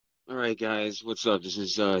All right, guys, what's up? This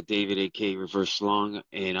is David, aka Reverse Long,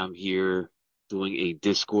 and I'm here doing a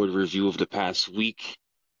Discord review of the past week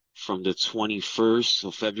from the 21st,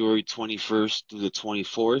 so February 21st through the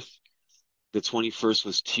 24th. The 21st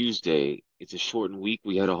was Tuesday. It's a shortened week.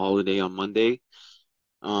 We had a holiday on Monday.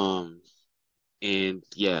 Um, and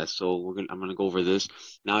yeah, so I'm gonna go over this.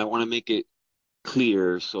 Now I want to make it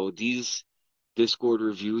clear. So these Discord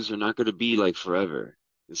reviews are not gonna be like forever.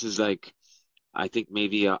 This is like I think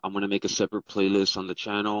maybe I'm gonna make a separate playlist on the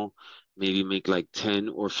channel, maybe make like 10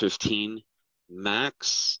 or 15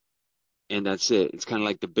 max, and that's it. It's kind of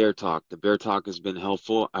like the Bear Talk. The Bear Talk has been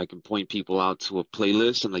helpful. I can point people out to a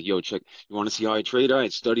playlist. I'm like, yo, check, you want to see how I trade? All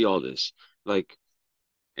right, study all this. Like,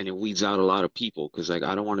 and it weeds out a lot of people because like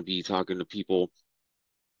I don't want to be talking to people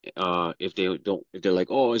if they don't if they're like,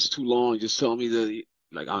 oh, it's too long, just tell me the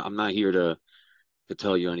like I'm not here to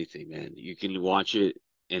tell you anything, man. You can watch it,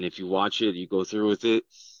 and if you watch it, you go through with it.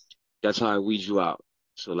 That's how I weed you out.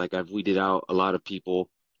 So like I've weeded out a lot of people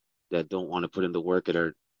that don't want to put in the work that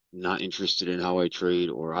are not interested in how I trade,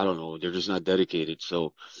 or I don't know, they're just not dedicated.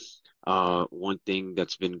 So one thing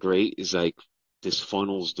that's been great is like this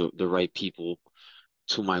funnels the right people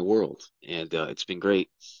to my world, and it's been great.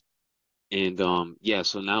 And yeah,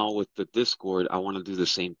 so now with the Discord, I want to do the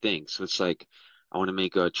same thing. So it's like I want to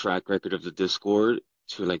make a track record of the Discord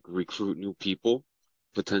to like recruit new people,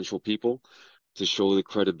 potential people, to show the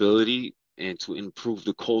credibility and to improve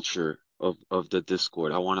the culture of the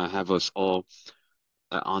Discord. I want to have us all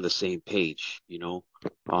on the same page, you know.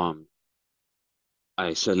 Um,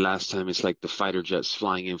 I said last time it's like the fighter jets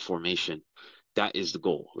flying in formation. That is the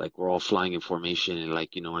goal. Like we're all flying in formation and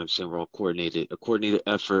like, you know what I'm saying? We're all coordinated, a coordinated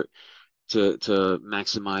effort to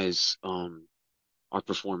maximize our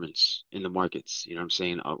performance in the markets. You know what I'm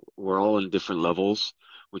saying? We're all in different levels,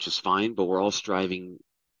 which is fine, but we're all striving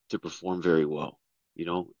to perform very well. You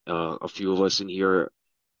know, a few of us in here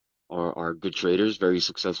are good traders, very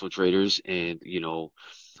successful traders, and you know,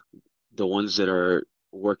 the ones that are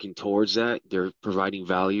working towards that, they're providing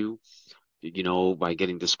value, you know, by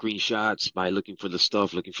getting the screenshots, by looking for the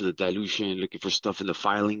stuff, looking for the dilution, looking for stuff in the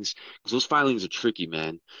filings. Because those filings are tricky,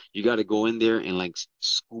 man. You got to go in there and like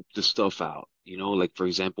scoop the stuff out. You know, like for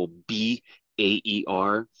example,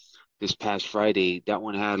 BAER this past Friday, that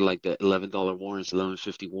one had like the $11 warrants,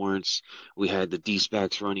 11.50 warrants. We had the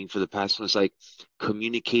D-SPACs running for the past one. It's like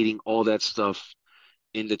communicating all that stuff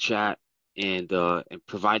in the chat and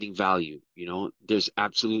providing value. You know, there's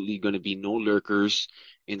absolutely going to be no lurkers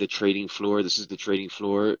in the trading floor. This is the trading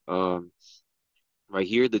floor. Right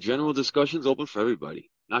here, the general discussion's open for everybody.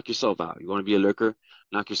 Knock yourself out. You want to be a lurker?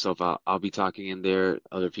 Knock yourself out. I'll be talking in there.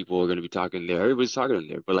 Other people are going to be talking there. Everybody's talking in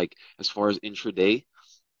there. But like as far as intraday,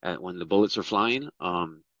 when the bullets are flying,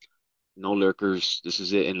 no lurkers. This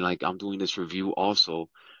is it. And like I'm doing this review also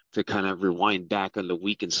to kind of rewind back on the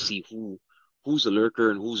week and see who's a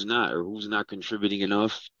lurker and who's not, or who's not contributing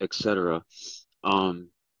enough, etc. Um,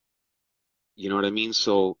 you know what I mean?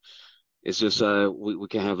 So it's just we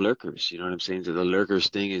can have lurkers. You know what I'm saying? So the lurkers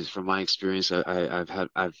thing is from my experience.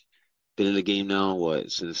 I've been in the game now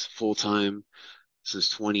what since full time since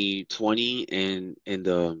 2020 and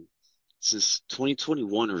since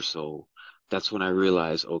 2021 or so. That's when I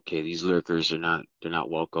realized, okay, these lurkers are not they're not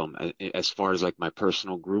welcome as far as like my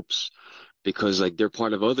personal groups because like they're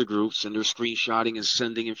part of other groups and they're screenshotting and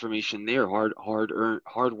sending information there,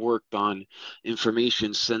 hard worked on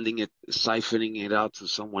information, sending it, siphoning it out to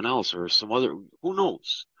someone else or some other, who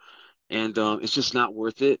knows? And it's just not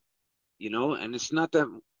worth it, you know. And it's not that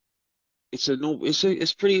it's a no,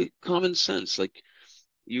 it's pretty common sense. Like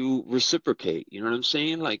you reciprocate, you know what I'm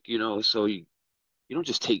saying? Like you know, so you don't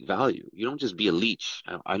just take value. You don't just be a leech.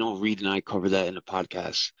 I know Reed and I covered that in the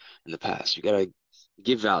podcast in the past. You gotta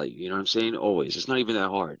give value. You know what I'm saying? Always. It's not even that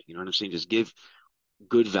hard. You know what I'm saying? Just give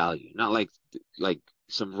good value. Not like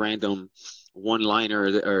some random one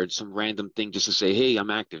liner or some random thing just to say, hey, I'm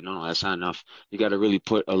active. No, that's not enough. You gotta really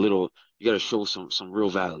put a little. You gotta show some real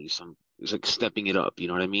value. Some it's like stepping it up. You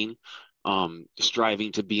know what I mean?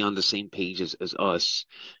 Striving to be on the same page as us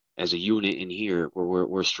as a unit in here where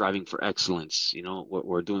we're striving for excellence. You know,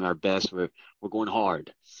 we're doing our best. We're going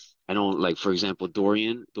hard. I know, like for example,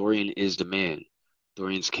 Dorian. Dorian is the man.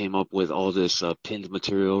 Dorian's came up with all this pinned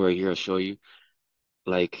material right here. I'll show you.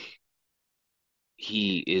 Like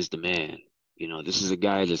he is the man. You know, this is a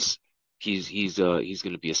guy that's he's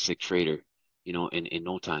gonna be a sick trader. You know, in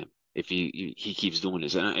no time if he keeps doing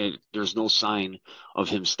this, and there's no sign of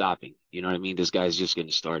him stopping. You know what I mean? This guy's just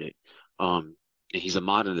getting started. And he's a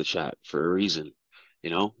mod in the chat for a reason.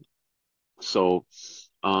 You know, so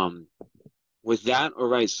um, with that, all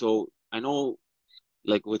right. So I know,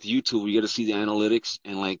 like with YouTube, you got to see the analytics,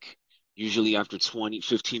 and like Usually after 20,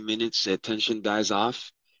 15 minutes, the attention dies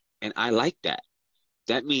off. And I like that.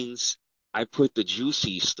 That means I put the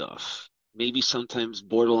juicy stuff, maybe sometimes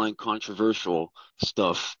borderline controversial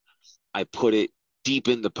stuff. I put it deep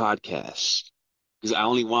in the podcast because I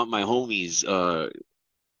only want my homies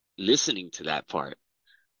listening to that part.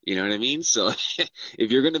 You know what I mean? So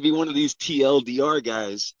if you're gonna be one of these TLDR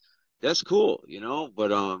guys, that's cool,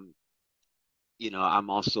 But I'm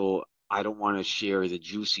also I don't want to share the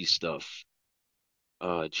juicy stuff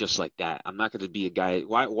just like that. I'm not gonna be a guy.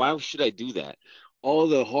 Why should I do that? All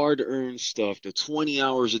the hard-earned stuff, the 20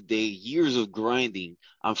 hours a day, years of grinding,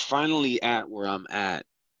 I'm finally at where I'm at,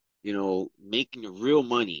 making real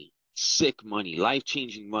money, sick money,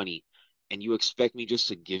 life-changing money, and you expect me just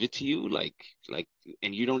to give it to you, like,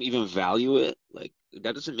 and you don't even value it, like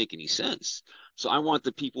that doesn't make any sense. So I want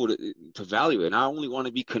the people to value it, and I only want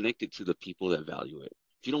to be connected to the people that value it.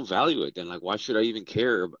 If you don't value it, then like, why should I even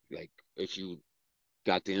care? Like, if you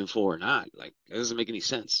got the info or not, like that doesn't make any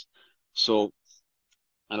sense. So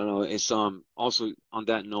I don't know. It's also on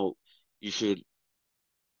that note, you should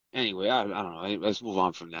anyway. I don't know. Let's move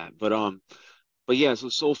on from that. But yeah,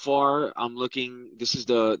 so far I'm looking. This is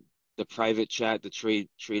the private chat, the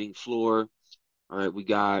trading floor. All right, we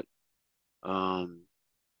got um.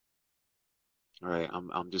 All right,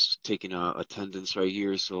 I'm just taking a attendance right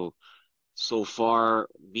here. So far,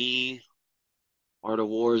 me, Art of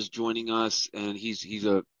War is joining us, and he's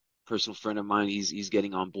a personal friend of mine. He's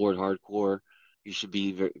getting on board hardcore. He should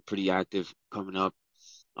be pretty active coming up.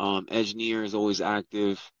 Engineer is always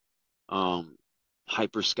active. Um,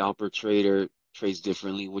 Hyper Scalper Trader trades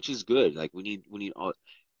differently, which is good. Like we need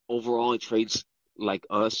overall it trades like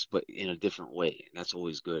us, but in a different way. And that's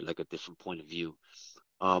always good, like a different point of view.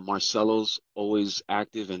 Marcelo's always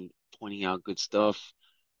active and pointing out good stuff.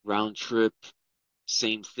 Round trip,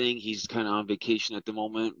 same thing. He's kind of on vacation at the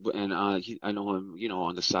moment, and I know him,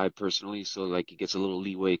 on the side personally, so like he gets a little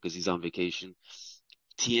leeway because he's on vacation.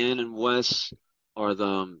 Tien and Wes are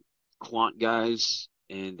the quant guys,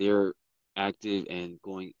 and they're active and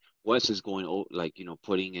going. Wes is going like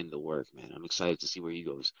putting in the work, man. I'm excited to see where he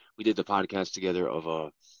goes. We did the podcast together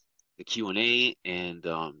of the Q&A and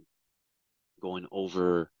going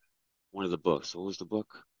over one of the books. What was the book?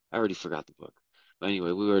 I already forgot the book. But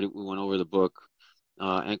anyway, we went over the book.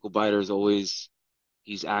 Ankle Biter is always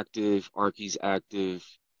he's active. Arky's active.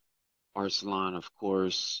 Arsalan, of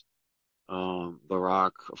course.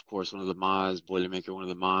 Barack, of course, one of the mods. Boilermaker, one of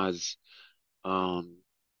the mods. Um,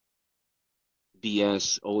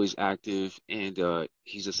 BS, always active, and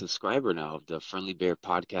he's a subscriber now of the Friendly Bear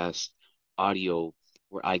podcast audio,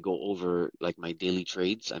 where I go over like my daily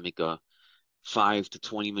trades. I make a 5 to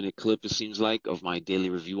 20 minute clip, it seems like, of my daily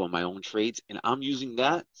review on my own trades, and I'm using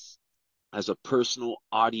that as a personal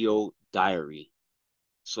audio diary.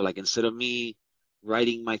 So like instead of me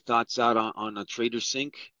writing my thoughts out on a Trader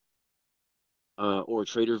Sync or a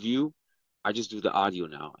Trader View, I just do the audio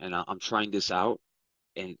now, and I'm trying this out,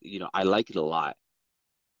 and I like it a lot.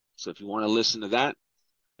 So if you want to listen to that,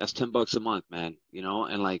 that's $10 a month, man.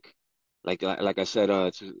 And like I said,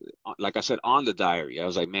 like I said on the diary, I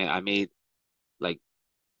was like, man, I made like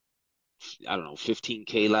I don't know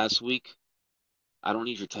 15K last week. I don't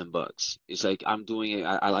need your $10. It's like I'm doing it.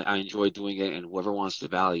 I enjoy doing it, and whoever wants the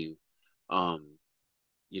value, um,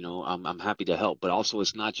 I'm happy to help. But also,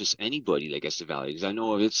 it's not just anybody that gets the value. Because I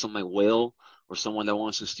know if it's some like whale or someone that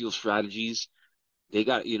wants to steal strategies, they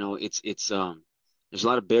got it's there's a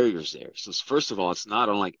lot of barriers there. So first of all, it's not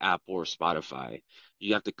on like Apple or Spotify.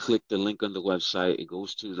 You have to click the link on the website. It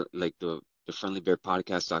goes to the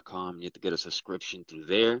friendlybearpodcast.com. You have to get a subscription through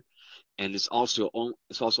there, and it's also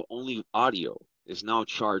only audio. There's no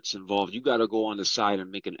charts involved. You got to go on the side and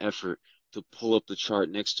make an effort to pull up the chart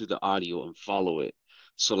next to the audio and follow it.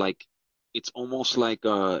 So like it's almost like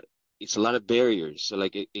it's a lot of barriers. So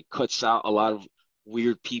like it cuts out a lot of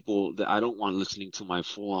weird people that I don't want listening to my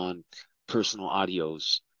full on personal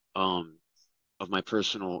audios um of my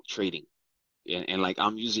personal trading. And like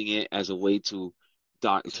I'm using it as a way to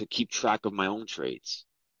keep track of my own trades.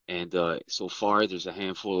 And so far, there's a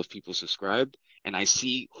handful of people subscribed, and I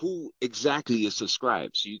see who exactly is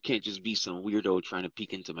subscribed. So you can't just be some weirdo trying to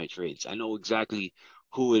peek into my trades. I know exactly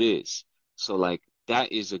who it is. So like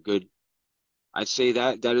that is a good. I'd say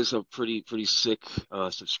that is a pretty sick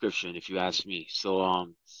subscription if you ask me. So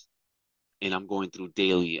and I'm going through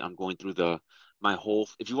daily. I'm going through my whole.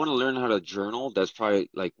 If you want to learn how to journal, that's probably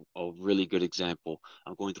like a really good example.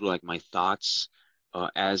 I'm going through like my thoughts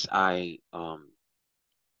as I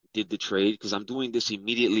did the trade because I'm doing this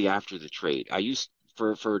immediately after the trade. I used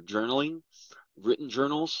for journaling, written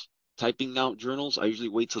journals typing out journals, I usually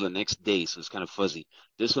wait till the next day, so it's kind of fuzzy.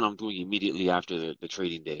 This one I'm doing immediately after the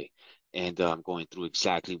trading day. And I'm going through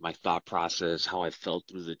exactly my thought process, how I felt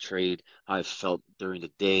through the trade, how I felt during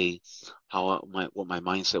the day, what my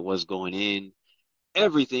mindset was going in.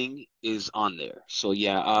 Everything is on there. So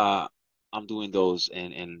yeah, I'm doing those,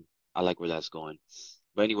 and I like where that's going.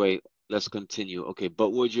 But anyway, let's continue. Okay, but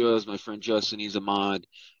would you, as my friend Justin, he's a mod.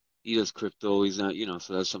 He does crypto. He's not,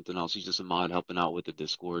 so that's something else. He's just a mod helping out with the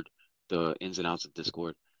Discord, the ins and outs of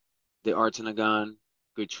Discord. The Artanagon,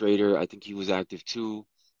 good trader. I think he was active too.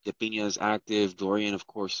 De Pina is active. Dorian, of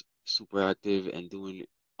course, super active and doing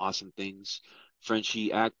awesome things.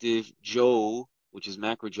 Frenchie active. Joe, which is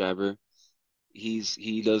macro jabber,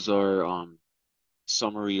 he does our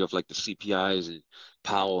summary of like the CPIs and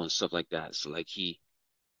Powell and stuff like that. So like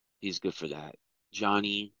he's good for that.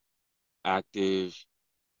 Johnny active.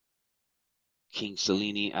 King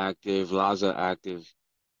Cellini active, Laza active,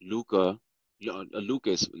 Luca,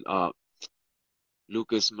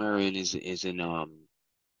 Lucas Marin is in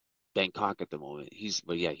Bangkok at the moment.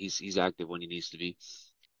 But yeah, he's active when he needs to be.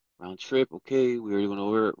 Round trip, okay, we already went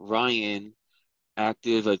over it. Ryan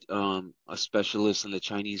active, a specialist in the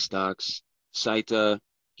Chinese stocks. Saita,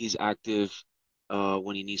 he's active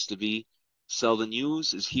when he needs to be. Sell the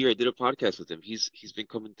News is here. I did a podcast with him. He's been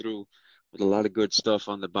coming through with a lot of good stuff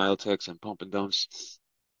on the biotechs and pump and dumps,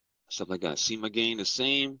 stuff like that. Seema Gain the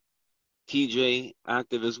same. TJ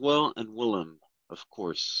active as well, and Willem, of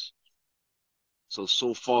course.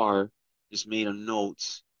 So far, just made a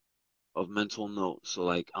note of mental note. So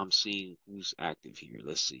like I'm seeing who's active here.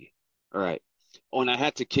 Let's see. All right. Oh, and I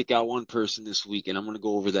had to kick out one person this week, and I'm gonna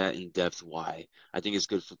go over that in depth. Why? I think it's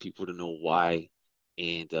good for people to know why,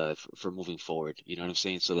 and for moving forward. You know what I'm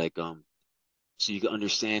saying? So like so you can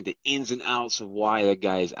understand the ins and outs of why that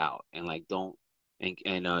guy is out, and like don't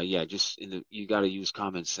and yeah, just you got to use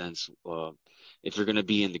common sense if you're gonna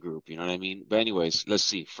be in the group, you know what I mean? But anyways, let's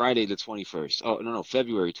see. Friday the 21st. Oh, no,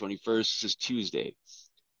 February 21st. This is Tuesday.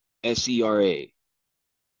 SERA.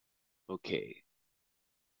 Okay.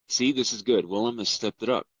 See, this is good. Willem has stepped it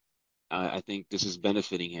up. I think this is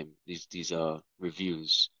benefiting him. These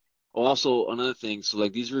reviews. Oh, also another thing. So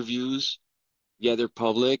like these reviews, yeah, they're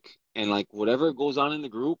public, and like whatever goes on in the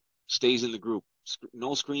group stays in the group.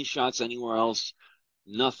 No screenshots anywhere else.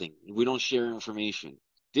 Nothing. We don't share information.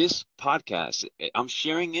 This podcast, I'm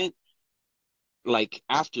sharing it like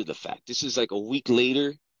after the fact. This is like a week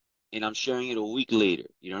later, and I'm sharing it a week later.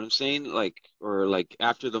 You know what I'm saying? Like, or like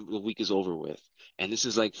after the week is over with. And this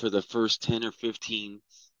is like for the first 10 or 15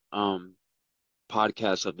 um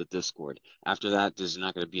podcasts of the Discord. After that, there's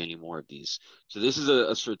not going to be any more of these. So this is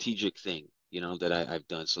a strategic thing, that I've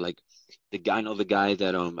done. So like I know the guy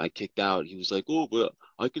that I kicked out. He was like, "Oh, but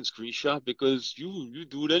I can screenshot because you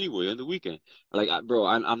do it anyway on the weekend." Like, bro,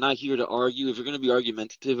 I'm not here to argue. If you're gonna be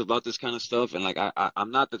argumentative about this kind of stuff, and like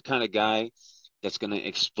I'm not the kind of guy that's gonna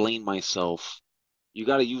explain myself. You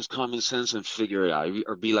got to use common sense and figure it out,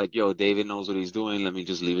 or be like, "Yo, David knows what he's doing. Let me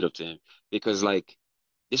just leave it up to him." Because like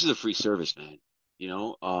this is a free service, man. You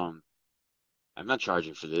know, I'm not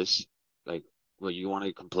charging for this. Like, well, you want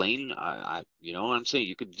to complain? you know what I'm saying?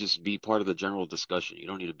 You could just be part of the general discussion. You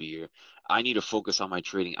don't need to be here. I need to focus on my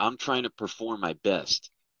trading. I'm trying to perform my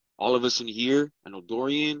best. All of us in here, I know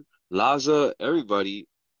Dorian, Laza, everybody,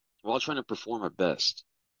 we're all trying to perform our best.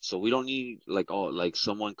 So we don't need like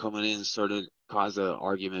someone coming in started cause an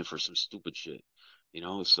argument for some stupid shit.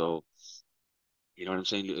 So you know what I'm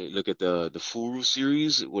saying? Look at the Furu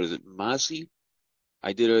series. What is it, Masi?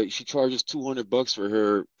 She charges $200 for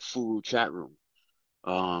her Furu chat room.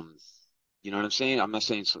 Um, you know what I'm saying? I'm not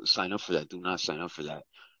saying sign up for that. Do not sign up for that.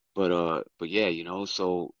 But yeah,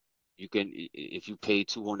 so you can, if you pay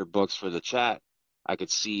 $200 for the chat, I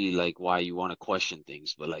could see like why you want to question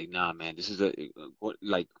things. But like, nah, man, this is what,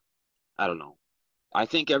 like, I don't know. I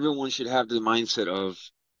think everyone should have the mindset of,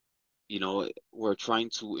 we're trying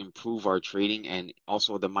to improve our trading, and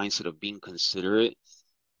also the mindset of being considerate,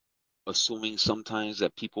 assuming sometimes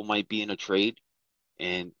that people might be in a trade,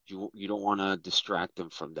 and you don't want to distract them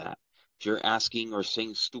from that. If you're asking or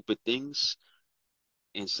saying stupid things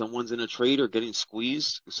and someone's in a trade or getting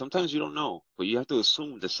squeezed, sometimes you don't know, but you have to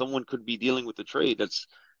assume that someone could be dealing with the trade. It's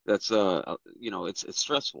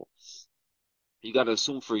stressful. You got to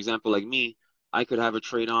assume, for example, like me, I could have a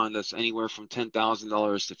trade on that's anywhere from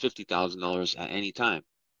 $10,000 to $50,000 at any time.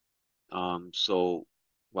 So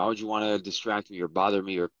why would you want to distract me or bother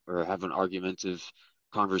me, or have an argumentative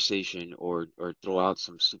conversation, or throw out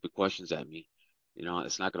some stupid questions at me?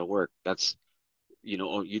 It's not gonna work.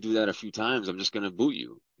 You do that a few times, I'm just gonna boot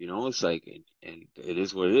you. It's like, and it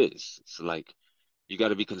is what it is. It's like you got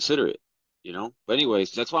to be considerate. you know. But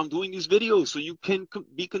anyways, that's why I'm doing these videos so you can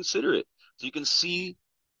be considerate, so you can see,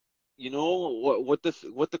 you know, what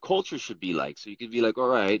the culture should be like. So you can be like, all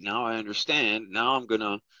right, now I understand.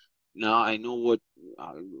 Now I know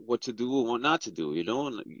uh, what to do and what not to do. And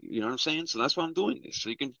you know what I'm saying. So that's why I'm doing this. So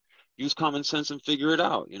you can use common sense and figure it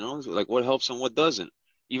out. So like what helps and what doesn't.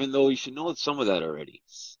 Even though you should know some of that already.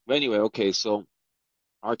 But anyway, okay. So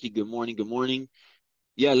Arky, good morning. Good morning.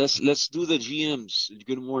 Yeah, let's do the GMs.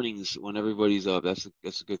 Good mornings when everybody's up. That's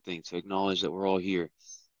a good thing to acknowledge that we're all here.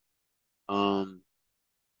 Um,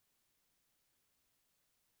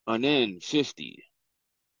 and then 50.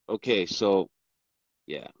 Okay, so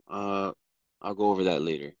yeah, I'll go over that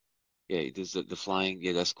later. Yeah, this the flying.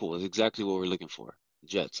 Yeah, that's cool. That's exactly what we're looking for.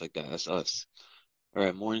 Jets like that. That's us. All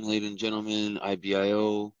right, morning, ladies and gentlemen.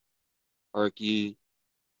 IBIO, Arky.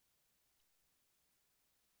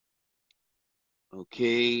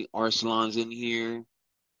 Okay, Arsalan's in here.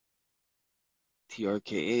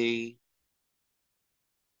 TRKA.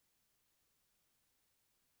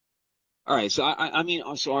 All right, so I mean,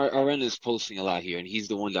 so Aren is posting a lot here, and he's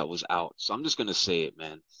the one that was out. So I'm just gonna say it,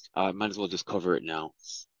 man. I might as well just cover it now.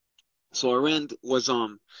 So Aren was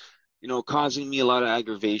causing me a lot of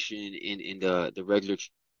aggravation in the regular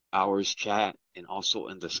hours chat and also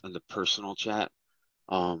in the personal chat.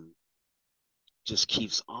 Um, just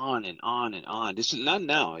keeps on and on and on. This is not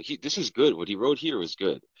now. This is good. What he wrote here was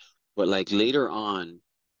good, but like later on,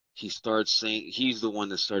 he starts saying he's the one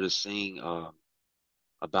that started saying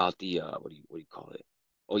about the what do you call it?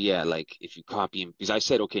 Oh yeah, like if you copy and because I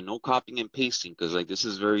said okay, no copying and pasting because like this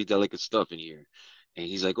is very delicate stuff in here, and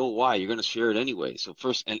he's like, oh why? You're gonna share it anyway. So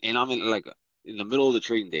first, and I'm in the middle of the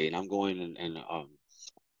trading day, and I'm going and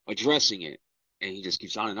addressing it, and he just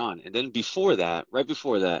keeps on and on. And then before that, right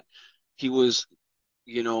before that, he was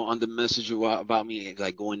on the message about me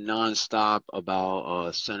like going nonstop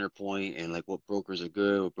about center point and like what brokers are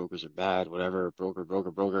good, what brokers are bad, whatever,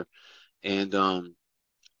 broker.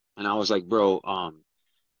 And I was like, bro,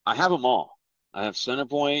 I have them all. I have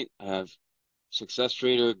Centerpoint, I have Success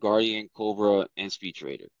Trader, Guardian, Cobra, and Speed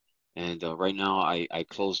Trader. And right now, I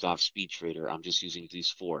closed off Speed Trader. I'm just using these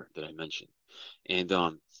four that I mentioned. And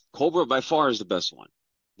Cobra by far is the best one.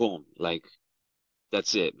 Boom, like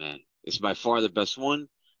that's it, man. It's by far the best one.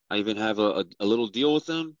 I even have a little deal with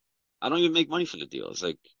them. I don't even make money from the deal. It's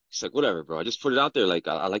like whatever, bro. I just put it out there. Like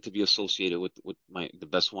I like to be associated with the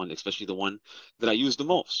best one, especially the one that I use the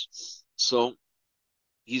most. So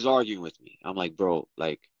he's arguing with me. I'm like, bro,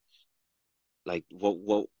 like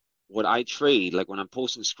what I trade, like when I'm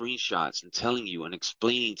posting screenshots and telling you and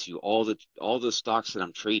explaining to you all the stocks that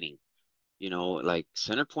I'm trading, like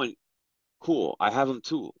Centerpoint, cool, I have them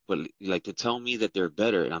too. But like to tell me that they're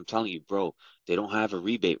better, and I'm telling you, bro, they don't have a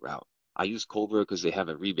rebate route. I use Cobra because they have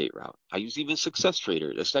a rebate route. I use even Success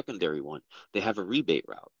Trader, the secondary one. They have a rebate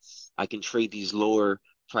route. I can trade these lower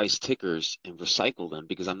price tickers and recycle them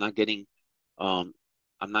because um,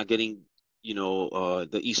 I'm not getting,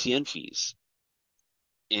 the ECN fees.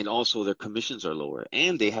 And also their commissions are lower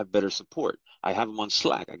and they have better support. I have them on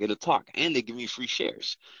Slack. I get to talk and they give me free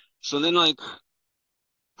shares. So then like,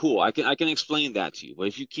 cool, I can explain that to you. But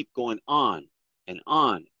if you keep going on and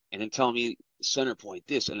then tell me center point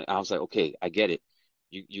this, and I was like, okay, I get it.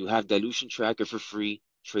 You have dilution tracker for free,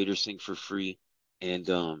 trader sync for free, and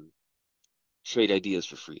trade ideas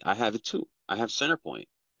for free. I have it too. I have center point.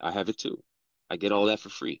 I have it too. I get all that for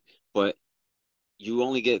free. But you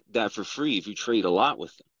only get that for free if you trade a lot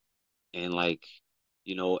with them. And like,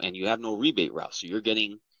 and you have no rebate route. So you're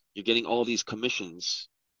getting all these commissions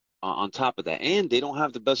on top of that. And they don't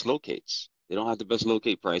have the best locates. They don't have the best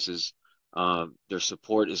locate prices. Their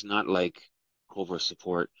support is not like Cobra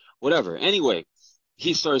support, whatever. Anyway,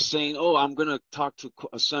 he starts saying, "Oh, I'm gonna talk to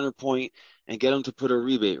a center point and get them to put a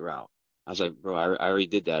rebate route." I was like, "Bro, I already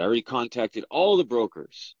did that. I already contacted all the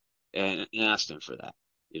brokers and asked them for that.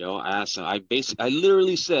 I asked them. I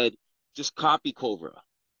literally said, just copy Cobra,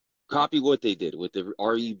 copy what they did with the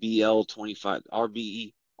REBL 25,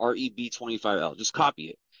 REB 25L. Just copy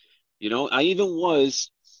it. I even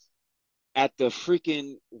was at the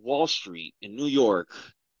freaking Wall Street in New York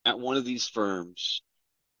at one of these firms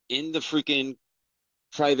in the freaking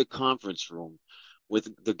private conference room with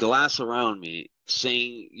the glass around me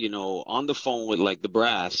saying, on the phone with like the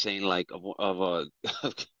brass saying like of a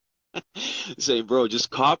saying, bro, just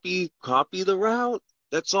copy the route.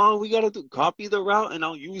 That's all we gotta do. Copy the route and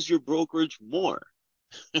I'll use your brokerage more.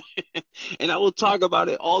 And I will talk about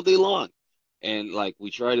it all day long. And like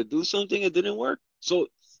we tried to do something, it didn't work. So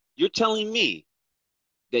you're telling me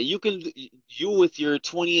that you with your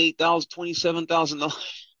 $28,000, $27,000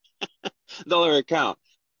 dollar account,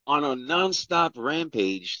 on a nonstop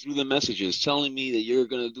rampage through the messages telling me that you're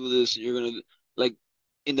gonna do this and you're gonna like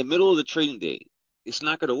in the middle of the trading day. It's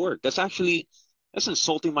not gonna work. That's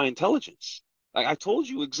insulting my intelligence. Like I told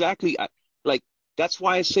you exactly. Like that's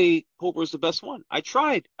why I say Cobra is the best one. I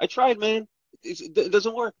tried, man. It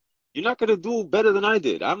doesn't work. You're not gonna do better than I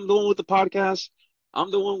did. I'm the one with the podcast. I'm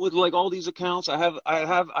the one with like all these accounts.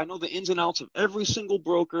 I know the ins and outs of every single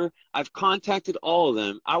broker. I've contacted all of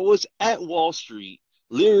them. I was at Wall Street,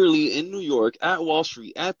 literally in New York, at Wall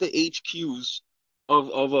Street, at the HQs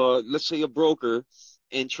of let's say a broker,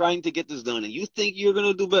 and trying to get this done. And you think you're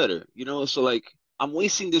gonna do better, you know? So like I'm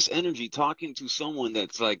wasting this energy talking to someone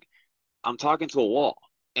that's like I'm talking to a wall.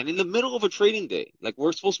 And in the middle of a trading day, like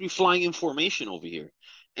we're supposed to be flying in formation over here.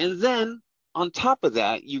 And then on top of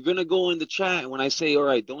that, you're gonna go in the chat and when I say, all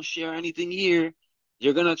right, don't share anything here,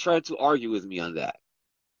 you're gonna try to argue with me on that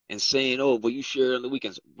and saying, "Oh, but you share it on the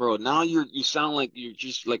weekends, bro." Now you sound like you're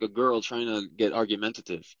just like a girl trying to get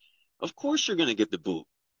argumentative. Of course, you're gonna get the boot.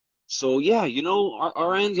 So yeah,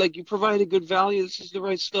 our end, like you provided good value. This is the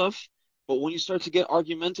right stuff. But when you start to get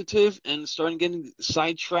argumentative and start getting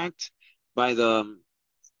sidetracked by the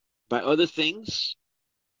by other things,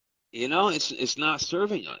 it's not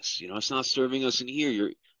serving us. It's not serving us in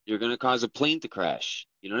here. You're gonna cause a plane to crash.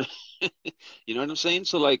 You know what I'm saying?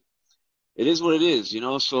 So like it is what it is,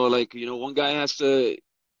 So like, one guy has to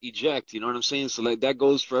eject, you know what I'm saying? So like that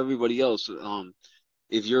goes for everybody else.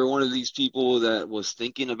 If you're one of these people that was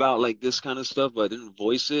thinking about like this kind of stuff but didn't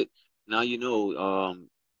voice it, now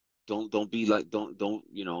don't be like don't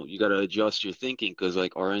you gotta adjust your thinking because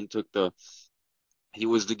like RN took the he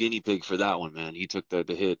was the guinea pig for that one, man. He took the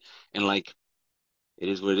hit. And like it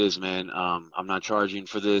is what it is, man. I'm not charging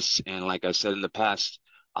for this. And like I said in the past,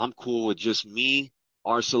 I'm cool with just me,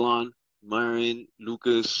 Arsalan, Marin,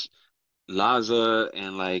 Lucas, Laza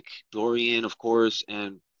and like Dorian, of course,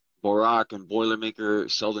 and Borak and Boilermaker,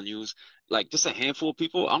 Selden News, like just a handful of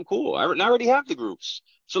people, I'm cool. I already have the groups.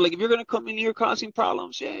 So like if you're gonna come in here causing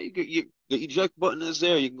problems, yeah, the eject button is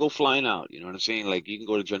there. You can go flying out. You know what I'm saying? Like you can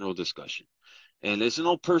go to general discussion. And there's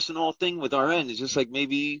no personal thing with our end. It's just like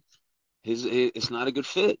maybe it's not a good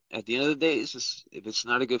fit. At the end of the day, it's just if it's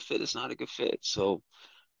not a good fit, it's not a good fit. So,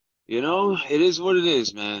 it is what it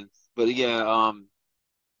is, man. But yeah,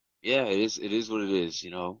 it is what it is.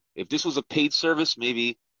 If this was a paid service,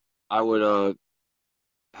 maybe I would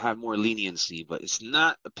have more leniency, but it's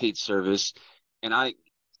not a paid service. And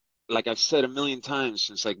like I've said a million times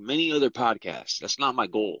since like many other podcasts, that's not my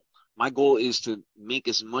goal. My goal is to make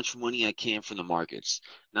as much money I can from the markets,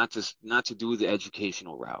 not to do the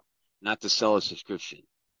educational route, not to sell a subscription.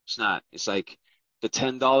 It's not. It's like the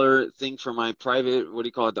 $10 thing for my private, what do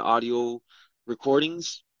you call it, the audio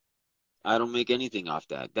recordings. I don't make anything off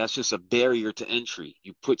that. That's just a barrier to entry.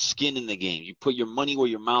 You put skin in the game. You put your money where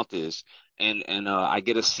your mouth is, and I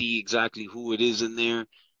get to see exactly who it is in there.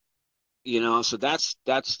 So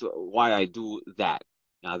why I do that.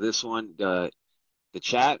 Now this one, the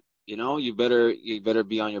chat, you better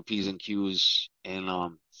be on your P's and Q's, and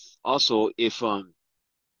also if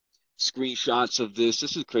screenshots of this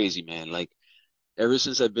is crazy, man. Like ever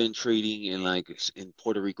since I've been trading in like in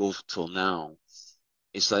Puerto Rico till now.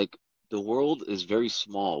 It's like the world is very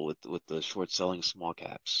small with the short selling small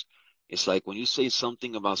caps. It's like when you say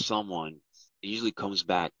something about someone, it usually comes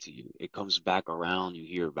back to you. It comes back around, you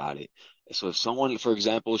hear about it. So if someone, for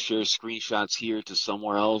example, shares screenshots here to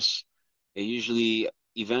somewhere else, it usually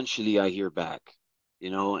eventually I hear back,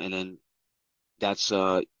 and then that's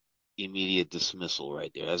immediate dismissal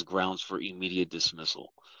right there. That's grounds for immediate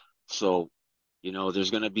dismissal. So,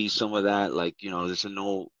 there's gonna be some of that, like,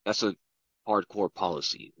 that's a hardcore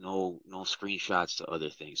policy. No screenshots to other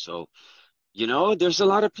things. So, there's a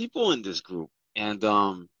lot of people in this group. And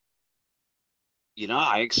I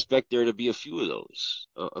expect there to be a few of those.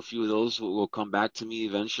 A few of those will come back to me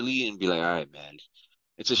eventually and be like, all right, man,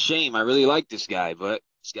 it's a shame. I really like this guy, but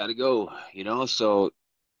it's gotta go. So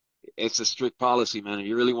it's a strict policy, man. If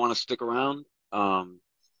you really want to stick around,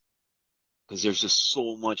 because there's just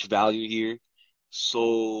so much value here,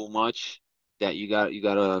 so much that you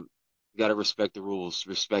gotta respect the rules.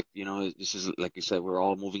 Respect, this is like you said, we're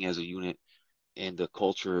all moving as a unit, and the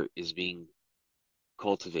culture is being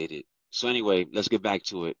cultivated. So anyway, let's get back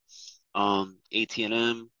to it.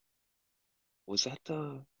 AT&M, was that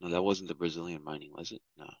the? No, that wasn't the Brazilian mining, was it?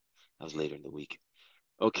 No, that was later in the week.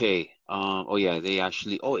 Okay. Oh yeah, they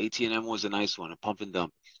actually. Oh, AT&M was a nice one, a pump and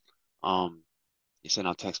dump. Um, they sent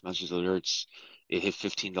out text message alerts. It hit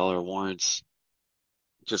 $15 warrants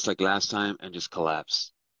just like last time and just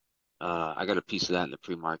collapsed. I got a piece of that in the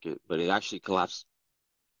pre-market, but it actually collapsed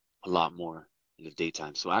a lot more in the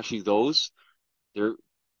daytime. So actually those they're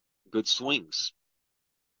good swings.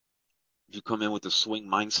 If you come in with a swing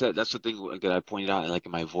mindset, that's the thing that I pointed out, like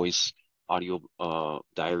in my voice audio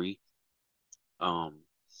diary. Um,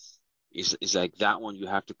 is like that one you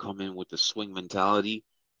have to come in with the swing mentality,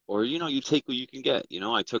 or you take what you can get.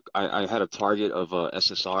 I had a target of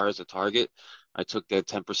SSR as a target. I took that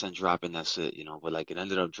 10% drop and that's it. But like it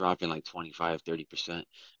ended up dropping like 25-30%,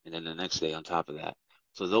 and then the next day on top of that.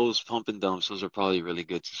 So those pump and dumps, those are probably really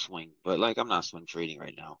good to swing. But like I'm not swing trading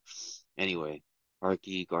right now. Anyway,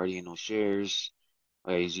 Arky, Guardian, no shares.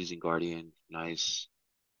 Oh, yeah, he's using Guardian. Nice.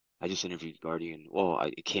 I just interviewed Guardian. Well,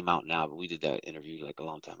 it came out now, but we did that interview like a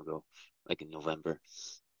long time ago, like in November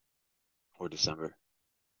or December.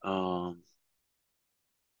 Um,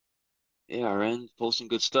 yeah, Ren posting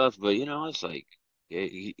good stuff, but it's like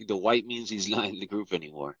the white means he's not in the group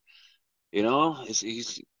anymore. He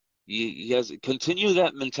has continue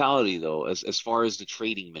that mentality though, as far as the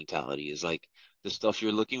trading mentality is like the stuff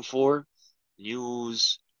you're looking for,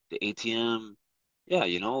 news, the ATM, yeah,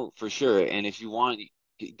 for sure. And if you want,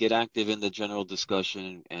 get active in the general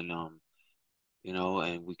discussion and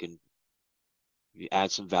and we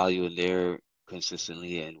add some value in there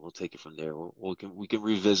consistently, and we'll take it from there. We can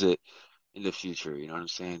revisit in the future. You know what I'm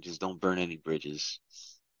saying? Just don't burn any bridges.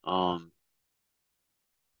 Um,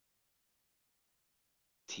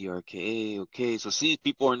 TRKA. Okay, so see,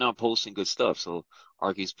 people are not posting good stuff. So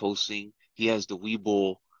RK's posting. He has the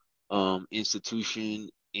Webull institution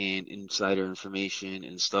and insider information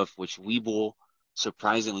and stuff, which Webull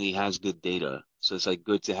surprisingly has good data. So it's like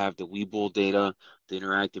good to have the Webull data, the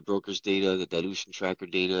interactive brokers data, the dilution tracker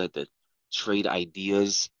data, the trade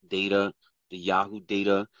ideas data, the Yahoo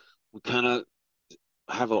data. We kind of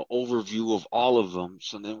have an overview of all of them,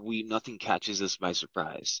 so then we nothing catches us by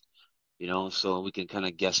surprise, so we can kind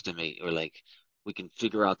of guesstimate, or like we can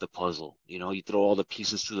figure out the puzzle. You throw all the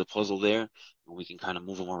pieces to the puzzle there, and we can kind of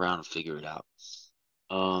move them around and figure it out.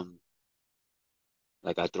 Um,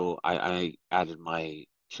 like I added my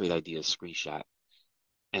trade ideas screenshot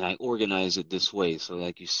and I organize it this way. So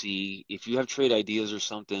like you see, if you have trade ideas or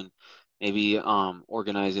something, maybe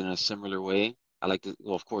organize it in a similar way. I like to,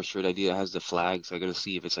 well, of course, trade idea has the flags. So I got to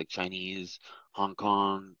see if it's like Chinese, Hong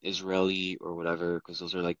Kong, Israeli, or whatever, because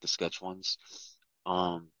those are like the sketch ones.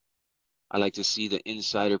 Um, I like to see the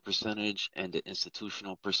insider percentage and the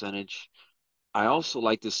institutional percentage. I also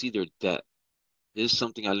like to see their debt. This is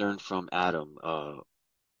something I learned from Adam,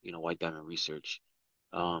 White Diamond Research.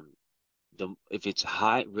 Um, the if it's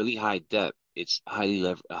really high debt, it's a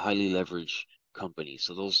highly leveraged company.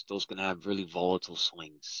 So those can have really volatile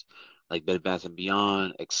swings, like Bed Bath and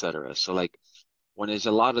Beyond, etc. So like when there's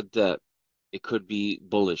a lot of debt, it could be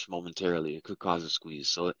bullish momentarily. It could cause a squeeze.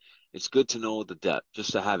 So it's good to know the debt,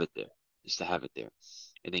 just to have it there, just to have it there.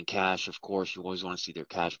 And then cash, of course, you always want to see their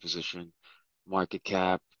cash position, market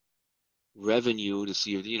cap, revenue to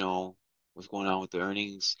see if what's going on with the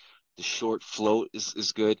earnings. The short float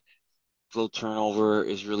is good. Float turnover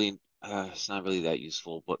is really it's not really that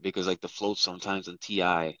useful, but because like the float sometimes on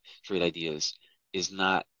TI trade ideas is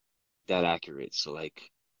not that accurate. So like,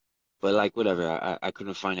 but like whatever, I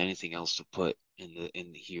couldn't find anything else to put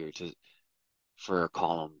in here to for a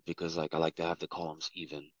column because like I like to have the columns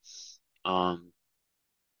even. Um,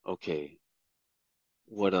 okay,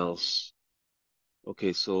 what else?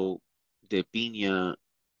 Okay, so the piña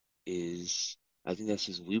is I think that's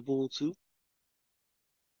his Weeble too.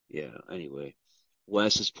 Yeah. Anyway,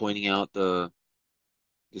 Wes is pointing out to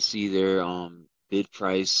see their bid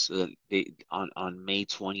price. They on May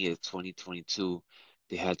 20th, 2022,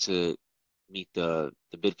 they had to meet the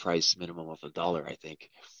bid price minimum of $1, I think.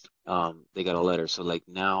 They got a letter. So like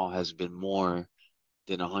now has been more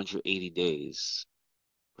than 180 days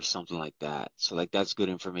or something like that. So like that's good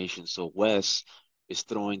information. So Wes is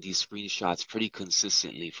throwing these screenshots pretty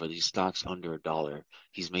consistently for these stocks under $1.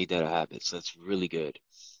 He's made that a habit. So that's really good.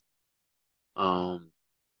 Um,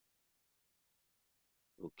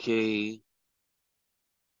 okay.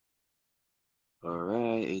 All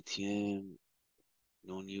right, ATM.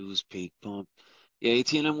 No news, paid pump. Yeah,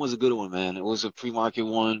 AT&M was a good one, man. It was a pre-market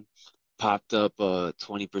one, popped up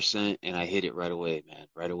 20%, and I hit it right away, man.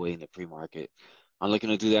 Right away in the pre-market. I'm looking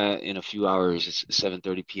to do that in a few hours. It's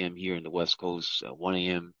 7:30 p.m. here in the West Coast, 1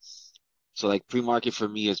 a.m. So like pre-market for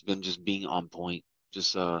me has been just being on point.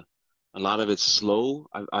 Just a lot of it's slow.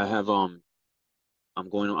 I have I'm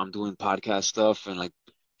doing podcast stuff and like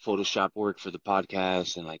Photoshop work for the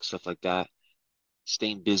podcast and like stuff like that,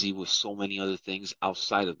 staying busy with so many other things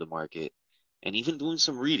outside of the market, and even doing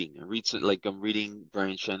some reading. Like I'm reading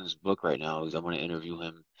Brian Shannon's book right now because I'm going to interview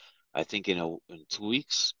him, I think in 2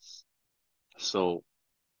 weeks. So,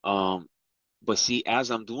 but see,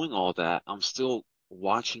 as I'm doing all that, I'm still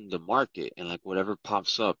watching the market and like whatever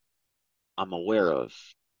pops up, I'm aware of.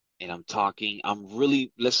 And I'm talking,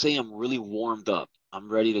 let's say I'm really warmed up. I'm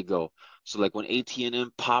ready to go. So like when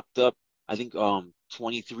AT&M popped up, I think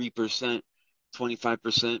 23%,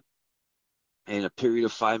 25% in a period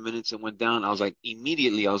of 5 minutes and went down. I was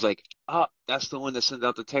like, ah, that's the one that sent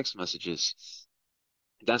out the text messages.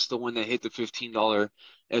 That's the one that hit the $15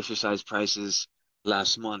 exercise prices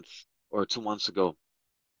last month or 2 months ago.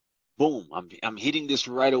 Boom, I'm hitting this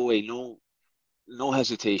right away. No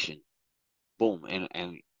hesitation. Boom.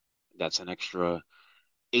 And that's an extra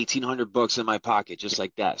 1,800 bucks in my pocket, just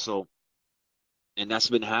like that. So, and that's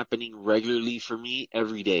been happening regularly for me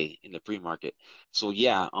every day in the pre-market. So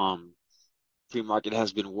yeah, pre-market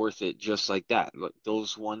has been worth it just like that. Look,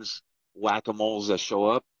 those ones, whack-a-moles that show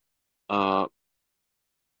up, uh,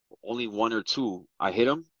 only one or two, I hit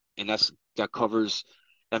them, and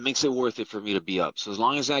that makes it worth it for me to be up. So as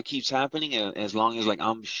long as that keeps happening, and as long as like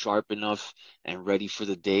I'm sharp enough and ready for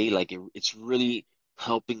the day, like it's really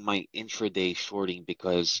helping my intraday shorting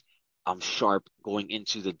because I'm sharp going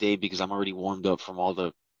into the day because I'm already warmed up from all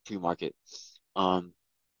the pre-market. Um,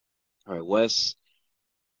 all right, Wes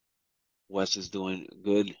is doing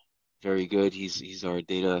good, very good. He's our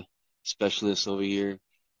data specialist over here.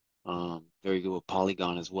 Very good with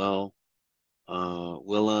Polygon as well.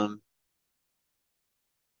 Willem,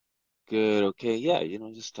 good. Okay. Yeah.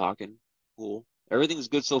 Just talking. Cool. Everything's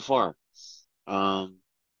good so far. Um,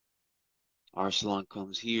 Arsalan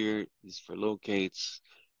comes here. He's for locates.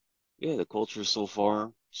 Yeah. The culture so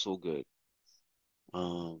far, so good.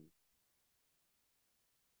 Um,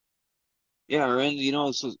 yeah.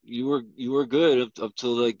 And so you were good up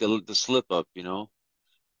till like the slip up, I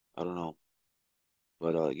don't know.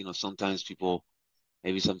 But, sometimes people,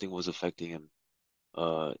 maybe something was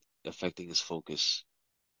uh, affecting his focus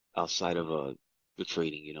outside of, the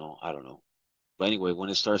trading, I don't know. But anyway, when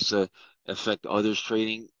it starts to affect others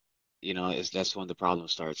trading, that's when the problem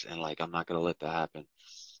starts. And like, I'm not gonna let that happen.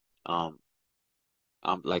 Um,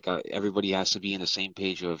 I'm like, everybody has to be in the same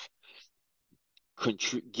page of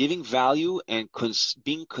giving value and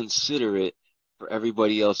being considerate for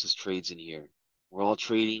everybody else's trades in here. We're all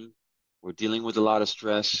trading. We're dealing with a lot of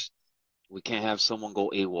stress. We can't have someone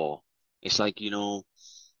go AWOL. It's like, you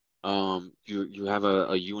have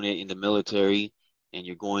a unit in the military and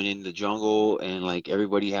you're going in the jungle and like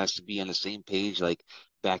everybody has to be on the same page, like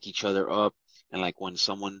back each other up. And like when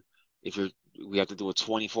someone, if you're, we have to do a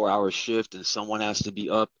 24-hour shift and someone has to be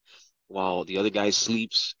up while the other guy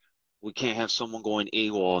sleeps. We can't have someone going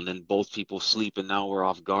AWOL and then both people sleep and now we're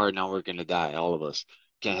off guard. Now we're gonna die, all of us.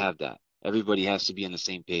 Can't have that. Everybody has to be on the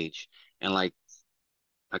same page. And like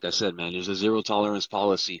I said, man, there's a zero tolerance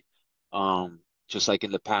policy. Just like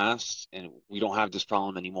in the past, and we don't have this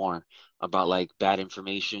problem anymore about like bad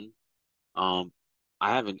information. Um,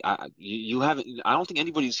 I haven't, you haven't, I don't think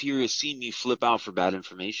anybody's here has seen me flip out for bad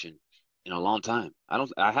information in a long time. I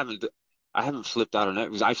haven't flipped out on it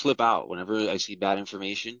because I flip out whenever I see bad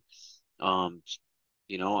information. Um,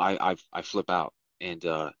 I flip out and,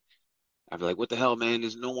 I'd be like, what the hell, man?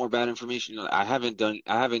 There's no more bad information. I haven't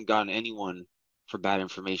gotten anyone for bad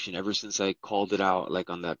information ever since I called it out, like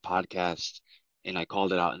on that podcast, and I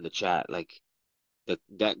called it out in the chat. Like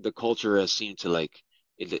that the culture has seemed to like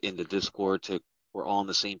in the Discord to we're all on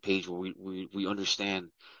the same page where we understand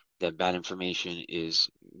that bad information is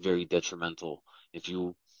very detrimental. If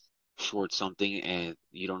you short something and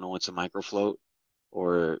you don't know it's a microfloat,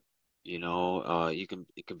 or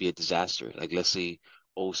it could be a disaster. Like let's say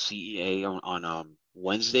OCEA on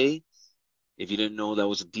Wednesday, if you didn't know that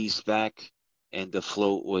was a D-SPAC and the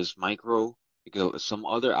float was micro, because some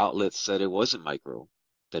other outlets said it wasn't micro.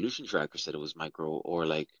 Dilution Tracker said it was micro, or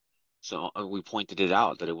like so we pointed it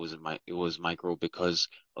out that it was micro because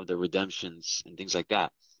of the redemptions and things like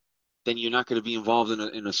that. Then you're not going to be involved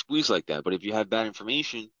in a squeeze like that. But if you have bad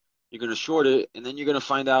information, you're going to short it, and then you're going to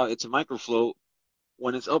find out it's a micro float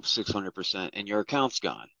when it's up 600% and your account's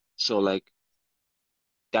gone. So like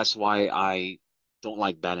that's why I don't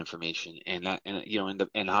like bad information. And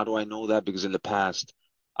how do I know that? Because in the past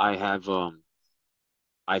I have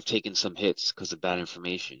I've taken some hits because of bad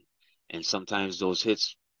information. And sometimes those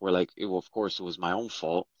hits were like of course it was my own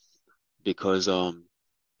fault because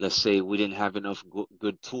let's say we didn't have enough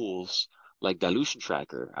good tools like dilution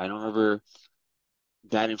tracker. I don't remember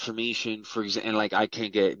that information, for example, and like I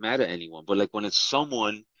can't get mad at anyone, but like when it's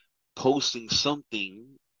someone posting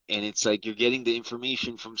something and it's like you're getting the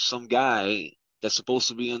information from some guy that's supposed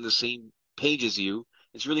to be on the same page as you,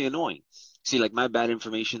 it's really annoying. See, like my bad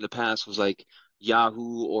information in the past was like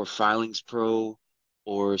Yahoo or Filings Pro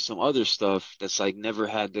or some other stuff that's like never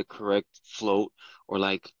had the correct float or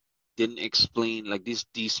like didn't explain like this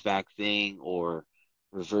de-SPAC thing or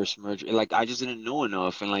reverse merger. Like I just didn't know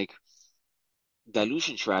enough, and like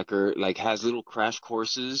Dilution Tracker like has little crash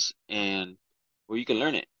courses and where you can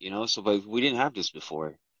learn it, you know. So, but we didn't have this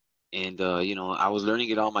before, and you know, I was learning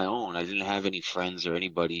it on my own. I didn't have any friends or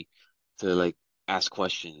anybody to like ask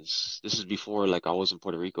questions. This is before like I was in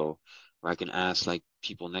Puerto Rico, where I can ask like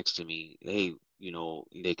people next to me, hey, you know,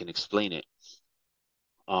 they can explain it.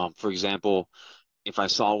 For example, if I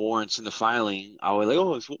saw warrants in the filing, I was like,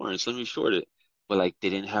 oh, it's warrants, let me short it. But like they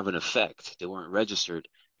didn't have an effect. They weren't registered.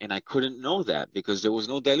 And I couldn't know that because there was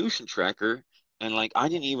no dilution tracker. And like I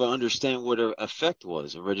didn't even understand what a effect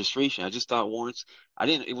was, a registration. I just thought warrants, I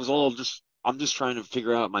didn't, it was all just, I'm just trying to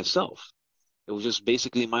figure out myself. It was just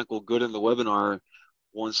basically Michael Good in the webinar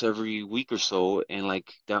once every week or so. And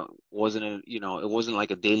like that wasn't a, you know, it wasn't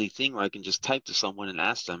like a daily thing where I can just type to someone and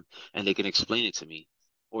ask them and they can explain it to me.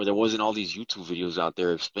 Or there wasn't all these YouTube videos out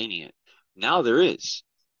there explaining it. Now there is.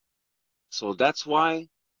 So that's why,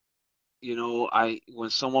 you know, when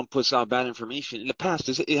someone puts out bad information in the past,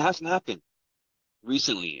 it hasn't happened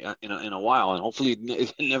recently in a while, and hopefully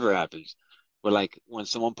it never happens. But like when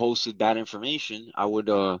someone posted bad information, I would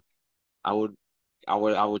I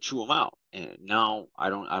would chew them out. And now I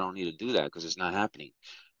don't need to do that because it's not happening.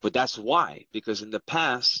 But that's why, because in the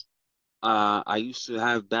past, I used to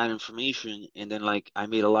have bad information and then like I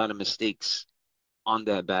made a lot of mistakes on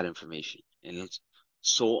that bad information. And it's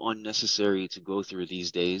so unnecessary to go through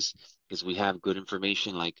these days because we have good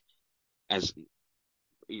information like as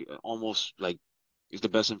almost like is the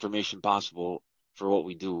best information possible for what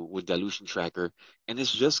we do with dilution tracker, and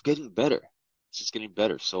it's just getting better. It's just getting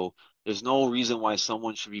better. So there's no reason why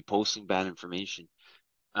someone should be posting bad information.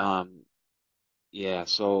 Um, yeah.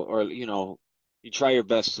 So or you know, you try your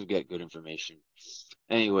best to get good information.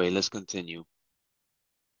 Anyway, let's continue.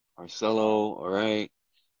 Marcelo, all right.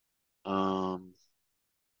 Um,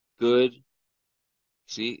 good.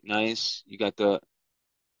 See, nice. You got the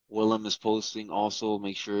Willem is posting also.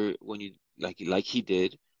 Make sure when you like he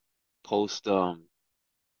did post the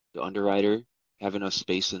underwriter, have enough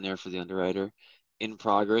space in there for the underwriter. In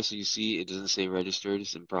progress, you see it doesn't say registered,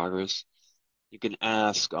 it's in progress. You can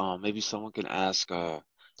ask, maybe someone can ask,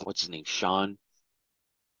 what's his name, Sean?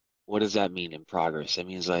 What does that mean in progress? That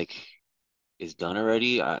means like it's done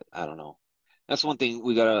already. I don't know. That's one thing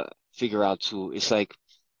we gotta figure out too. It's like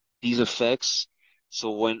these effects.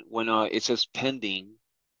 So when it says pending,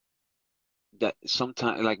 that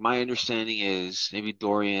sometimes like my understanding is maybe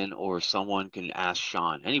Dorian or someone can ask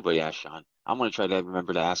Sean. Anybody ask Sean. I'm gonna try to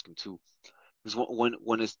remember to ask him too. Because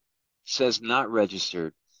when it says not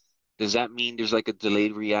registered, does that mean there's like a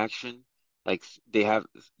delayed reaction? Like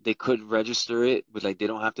they could register it, but like they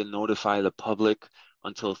don't have to notify the public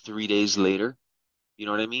until 3 days later. You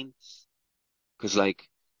know what I mean? Because like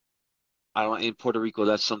I don't in Puerto Rico,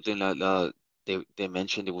 that's something that they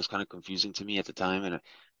mentioned. It was kind of confusing to me at the time, and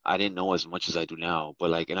I didn't know as much as I do now. But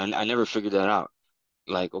like, and I never figured that out.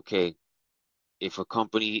 Like, okay, if a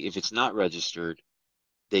company if it's not registered,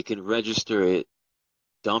 they can register it,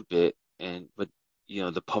 dump it, and but you know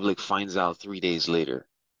the public finds out 3 days later.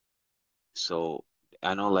 So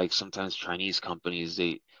I know like sometimes Chinese companies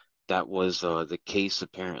they that was the case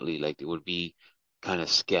apparently. Like it would be kind of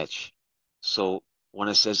sketch. So when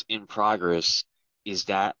it says in progress, is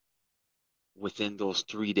that within those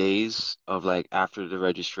 3 days of like after the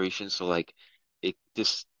registration? So like it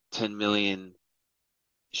this 10 million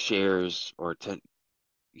shares or 10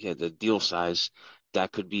 yeah the deal size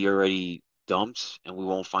that could be already dumped and we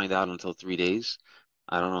won't find out until 3 days.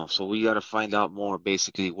 I don't know. So we got to find out more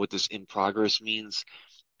basically what this in progress means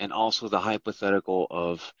and also the hypothetical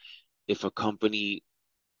of if a company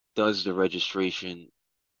does the registration,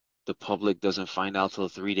 the public doesn't find out till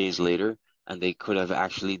 3 days later, and they could have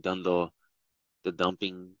actually done the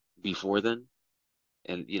dumping before then.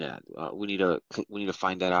 And you know, we need to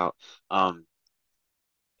find that out.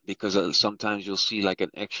 Because sometimes you'll see like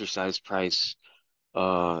an exercise price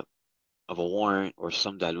uh of a warrant or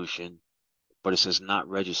some dilution, but it says not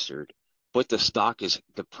registered. But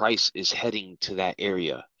the price is heading to that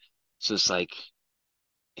area. So it's like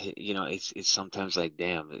you know, it's sometimes like,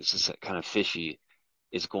 damn, it's just kind of fishy.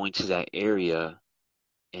 It's going to that area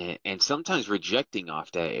and sometimes rejecting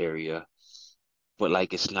off that area, but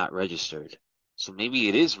like it's not registered. So maybe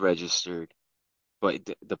it is registered, but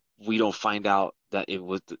we don't find out that it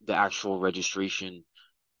was the actual registration.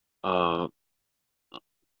 Uh,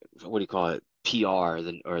 what do you call it? PR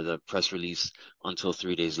or the press release until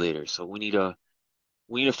 3 days later. So we need to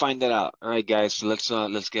find that out. All right, guys. So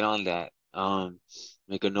let's get on that.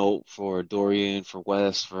 Make a note for Dorian, for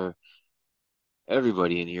Wes, for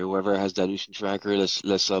everybody in here, whoever has dilution tracker,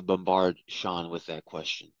 let's bombard Sean with that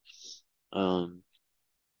question. Um,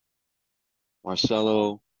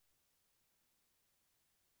 Marcelo,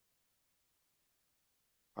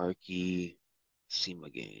 Arky,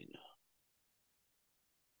 Simagain.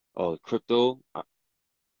 Oh, crypto.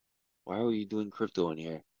 Why are you doing crypto in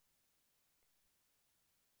here?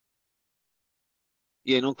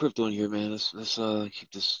 Yeah, no crypto in here, man. Let's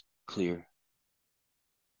keep this clear.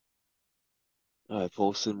 I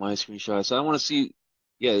posted my screenshots. I want to see.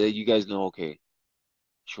 Yeah, that you guys know. Okay,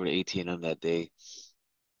 short of AT&M that day.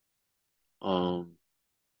 Um.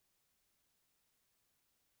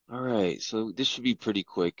 All right, so this should be pretty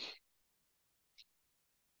quick.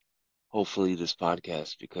 Hopefully, this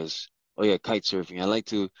podcast because oh yeah, kite surfing. I like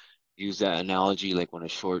to use that analogy, like when a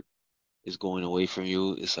short is going away from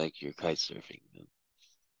you, it's like you're kite surfing.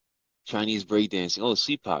 Chinese breakdancing. Oh,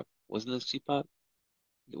 C-pop. Wasn't it C-pop?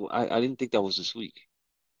 I didn't think that was this week.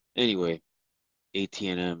 Anyway,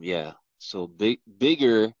 AT&M, yeah. So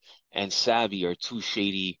bigger and savvy are two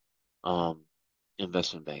shady um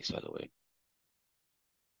investment banks, by the way.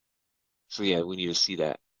 So yeah, we need to see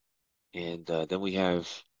that. And then we have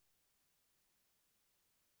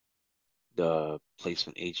the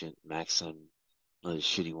placement agent, Maxim, another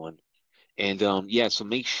shitty one. And yeah, so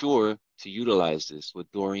make sure to utilize this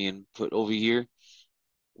what Dorian put over here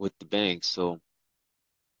with the banks. So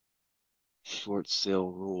short sale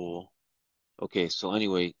rule. Okay, so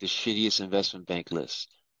anyway, the shittiest investment bank list,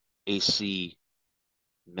 AC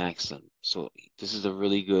Maxim. So this is a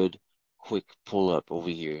really good quick pull up over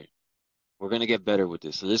here. We're gonna get better with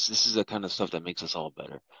this. So this is the kind of stuff that makes us all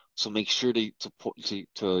better. So make sure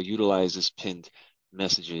to utilize this pinned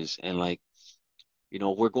messages and like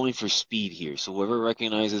we're going for speed here. So whoever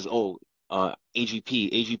recognizes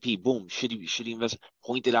AGP, boom, shitty invest,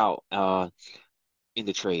 point it out in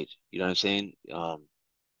the trade. You know what I'm saying?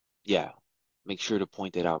 Yeah, make sure to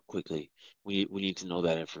point that out quickly. We need to know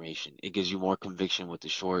that information. It gives you more conviction with the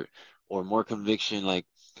short, or more conviction like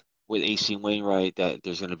with AC Wainwright that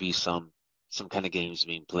there's gonna be some kind of games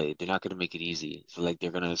being played. They're not gonna make it easy. So like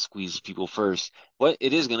they're gonna squeeze people first, but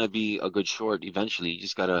it is gonna be a good short eventually. You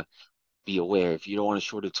just gotta be aware if you don't want to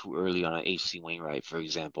short it too early on an AC Wainwright, for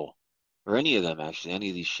example, or any of them actually, any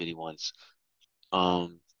of these shitty ones.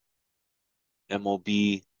 Um,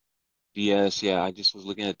 MOB. BS, yeah, I just was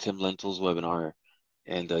looking at Tim Lentil's webinar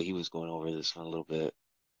and he was going over this one a little bit.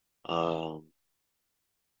 Um,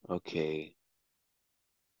 okay.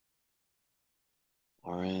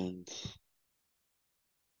 Our end.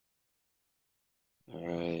 All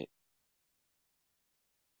right.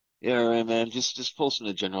 Yeah, all right, man. Just posting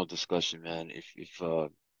a general discussion, man. If you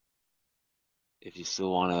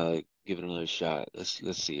still wanna give it another shot, let's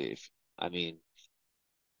see if I mean,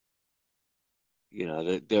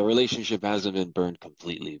 the relationship hasn't been burned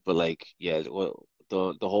completely, but like, yeah, well,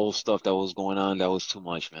 the whole stuff that was going on, that was too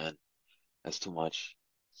much, man. That's too much.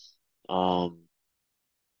 Um,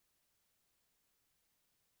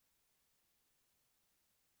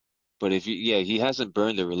 But if yeah, he hasn't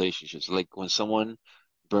burned the relationships. Like when someone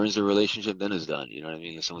burns the relationship, then it's done. You know what I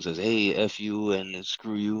mean? If someone says, "Hey, f you," and then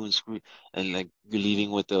screw you and screw, and like you're leaving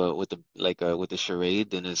with the charade,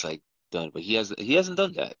 then it's like done. But he hasn't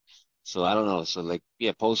done that. So I don't know. So like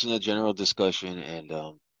yeah, posting a general discussion and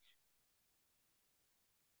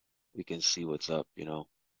we can see what's up.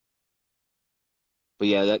 But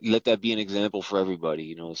yeah, let that be an example for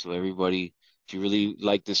everybody. So everybody, if you really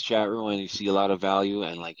like this chat room and you see a lot of value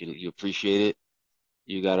and like you appreciate it,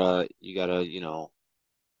 you gotta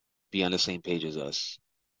be on the same page as us.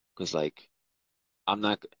 Because like I'm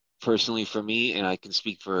not personally for me, and I can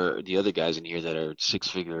speak for the other guys in here that are six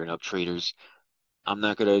figure and up traders. I'm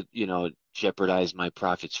not gonna, jeopardize my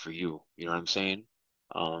profits for you. You know what I'm saying?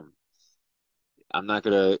 Um, I'm not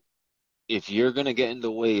gonna. If you're gonna get in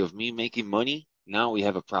the way of me making money, now we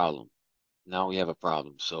have a problem. Now we have a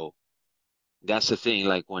problem. So that's the thing.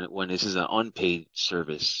 Like when this is an unpaid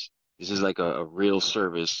service, this is like a real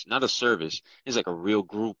service, not a service. It's like a real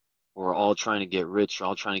group. We're all trying to get rich,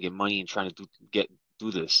 all trying to get money, and trying to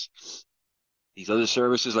do this. These other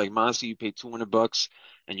services like Monster, you pay $200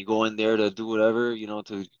 and you go in there to do whatever,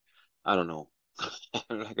 I don't know.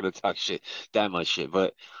 I'm not gonna talk shit that much shit,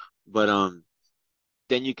 but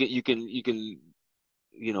then you can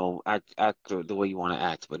act the way you want to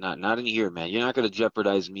act, but not in here, man. You're not gonna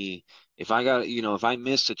jeopardize me if I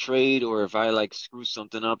miss a trade or if I like screw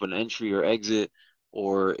something up, an entry or exit,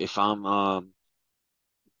 or if I'm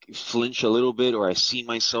flinch a little bit or I see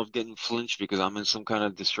myself getting flinched because I'm in some kind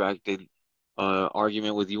of distracted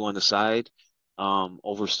argument with you on the side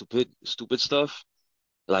over stupid stuff.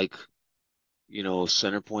 Like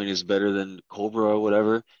center point is better than Cobra or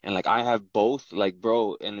whatever. And like I have both, like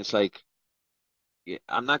bro, and it's like yeah,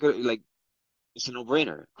 I'm not gonna like it's a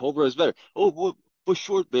no-brainer. Cobra is better. Oh, but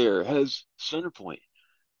Short Bear has center point.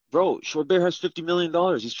 Bro, Short Bear has $50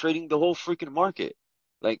 million. He's trading the whole freaking market.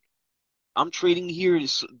 Like I'm trading here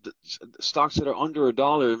stocks that are under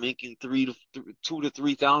 $1, making two to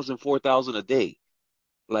 3,000, 4,000 a day.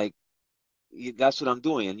 Like that's what I'm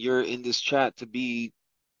doing. And you're in this chat to be,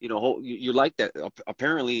 you're like that.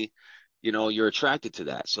 Apparently, you're attracted to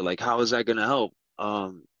that. So like, how is that going to help?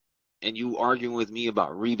 And you arguing with me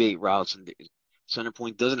about rebate routes and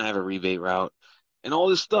Centerpoint doesn't have a rebate route and all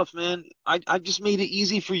this stuff, man. I just made it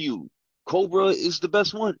easy for you. Cobra is the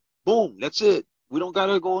best one. Boom, that's it. We don't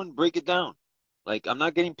gotta go and break it down. Like I'm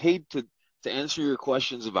not getting paid to answer your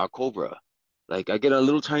questions about Cobra. Like I get a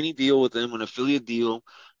little tiny deal with them, an affiliate deal.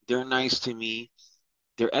 They're nice to me.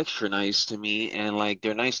 They're extra nice to me, and like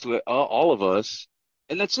they're nice to all of us,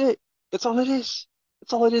 and that's it. That's all it is.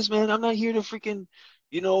 That's all it is, man. I'm not here to freaking,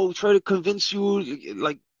 try to convince you.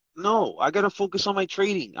 Like, no, I gotta focus on my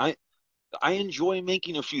trading. I enjoy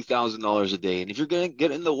making a few $1,000s a day, and if you're gonna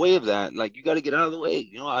get in the way of that, like you got to get out of the way.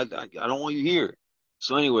 I don't want you here.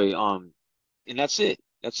 So anyway, and that's it.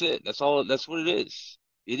 That's it. That's all. That's what it is.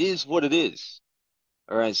 It is what it is.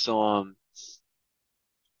 All right. So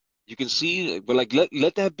you can see, but like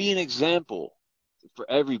let that be an example for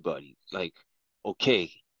everybody. Like, okay,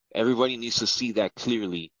 everybody needs to see that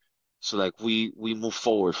clearly. So like we move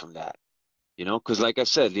forward from that, because like I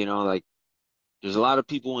said, like there's a lot of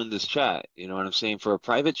people in this chat. You know what I'm saying? For a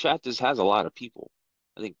private chat, this has a lot of people.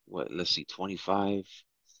 I think what, let's see, 25.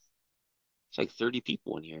 It's like 30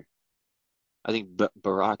 people in here. I think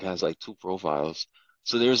Barack has like two profiles.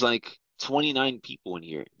 So there's like 29 people in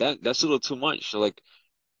here. That's a little too much. So like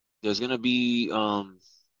there's gonna be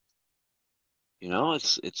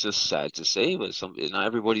it's just sad to say, but not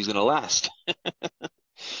everybody's gonna last.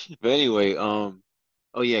 But anyway, oh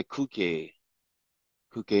yeah, Kuke.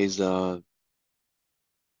 Kuke's the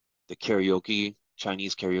karaoke,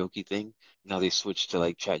 Chinese karaoke thing. Now they switched to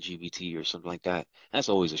like ChatGPT or something like that. That's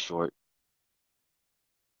always a short.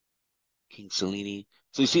 King Cellini.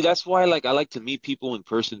 So you see, that's why like I like to meet people in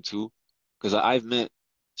person too, because I've met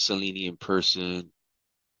Cellini in person.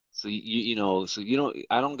 So so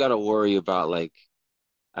I don't gotta worry about like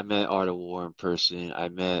I met Art of War in person. I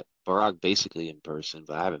met Barack basically in person,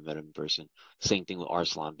 but I haven't met him in person. Same thing with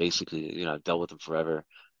Arslan. Basically, I've dealt with him forever.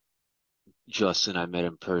 Justin, I met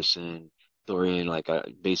in person. Dorian, like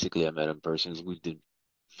basically I met in person. We did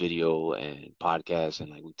video and podcast and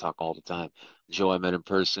like we talk all the time. Joe, I met in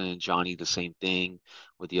person. Johnny, the same thing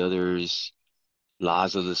with the others.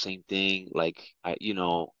 Laza, the same thing. Like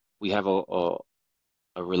we have a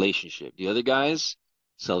relationship. The other guys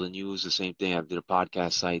sell the news, the same thing. I did a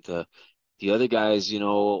podcast site. The other guys, you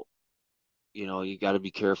got to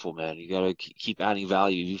be careful, man. You got to keep adding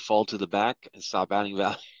value. If you fall to the back and stop adding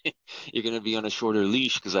value, you're gonna be on a shorter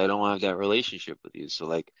leash because I don't have that relationship with you. So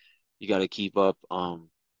like, you got to keep up,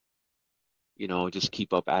 just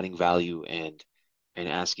keep up adding value and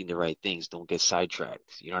asking the right things. Don't get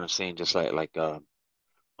sidetracked. You know what I'm saying? Just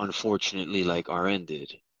unfortunately, like RN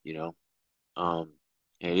did. You know, and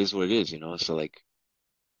it is what it is. So like,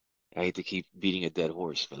 I hate to keep beating a dead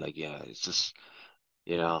horse, but like, yeah, it's just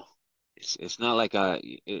you know. It's not like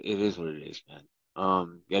it is what it is, man.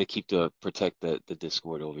 You gotta keep the protect the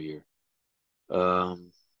Discord over here.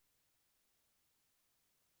 Um,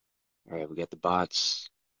 all right, we got the bots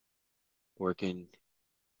working.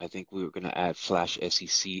 I think we were gonna add Flash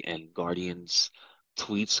SEC and Guardian's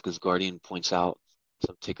tweets because Guardian points out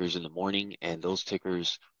some tickers in the morning, and those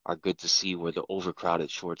tickers are good to see where the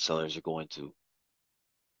overcrowded short sellers are going to,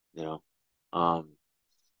 you know, um,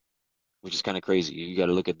 which is kind of crazy. You got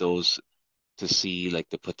to look at those to see like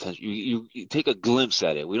the potential. You take a glimpse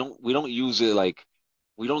at it. We don't use it like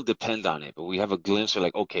we don't depend on it, but we have a glimpse of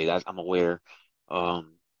like, okay, that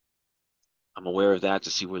um I'm aware of that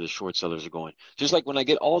to see where the short sellers are going. Just like when I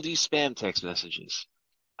get all these spam text messages,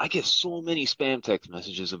 I get so many spam text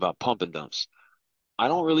messages about pump and dumps. I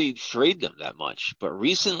don't really trade them that much, but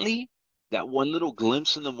recently, that one little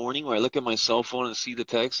glimpse in the morning where I look at my cell phone and see the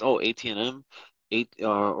text, oh, AT&M,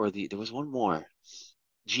 or there was one more,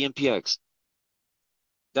 GMPX.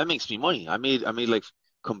 That makes me money. I made like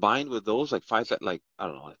combined with those like like I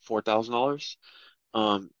don't know, like $4,000.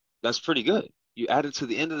 Um, that's pretty good. You add it to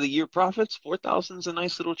the end of the year profits, 4,000 is a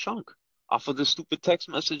nice little chunk off of the stupid text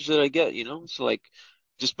message that I get. So like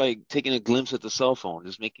just by taking a glimpse at the cell phone,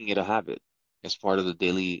 just making it a habit as part of the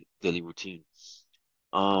daily routine.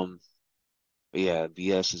 Um, but yeah,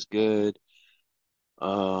 BS is good.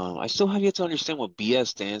 I still have yet to understand what BS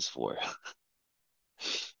stands for.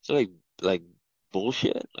 So like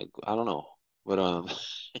bullshit? Like I don't know. But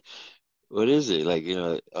what is it? Like,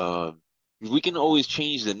 we can always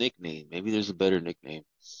change the nickname. Maybe there's a better nickname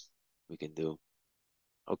we can do.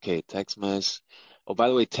 Okay, Tex-Mex. Oh, by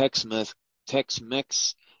the way, Tex-Mex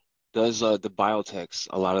does the biotechs,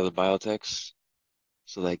 a lot of the biotechs.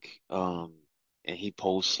 So like and he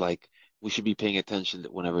posts like we should be paying attention to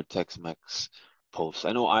whenever Tex-Mex posts.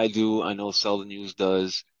 I know I do, I know Sell the News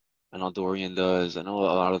does, I know Dorian does, I know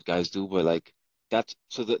a lot of guys do, but like that's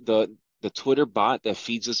so the Twitter bot that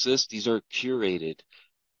feeds us this,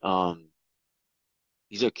 Um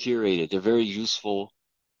these are curated. They're very useful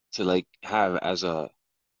to like have as a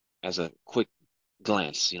quick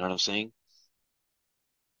glance, you know what I'm saying?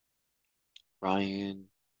 Ryan.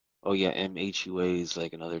 Oh yeah, MHUA is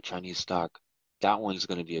like another Chinese stock. That one's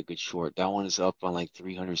going to be a good short. That one is up on like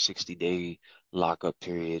 360-day lockup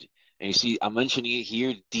period. And you see, I'm mentioning it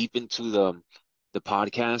here deep into the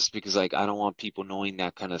podcast because like I don't want people knowing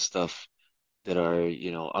that kind of stuff that are,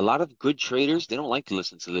 a lot of good traders, they don't like to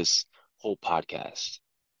listen to this whole podcast.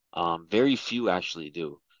 Very few actually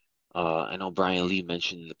do. I know Brian Lee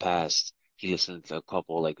mentioned in the past he listened to a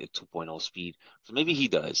couple like at 2.0 speed, so maybe he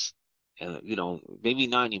does, and maybe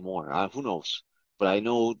not anymore. Who knows? But I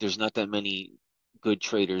know there's not that many good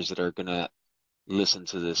traders that are gonna listen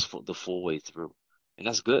to this the full way through, and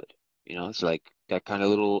that's good. It's like that kind of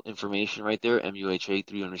little information right there. MUHA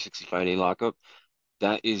 365-day lockup.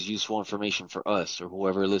 That is useful information for us or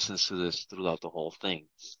whoever listens to this throughout the whole thing.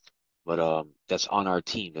 But that's on our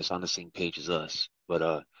team. That's on the same page as us.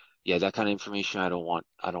 But yeah, that kind of information I don't want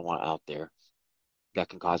out there. That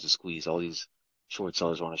can cause a squeeze. All these short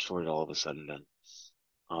sellers want to short it all of a sudden then.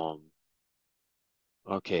 Um,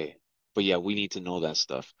 okay. But yeah, we need to know that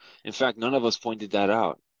stuff. In fact, none of us pointed that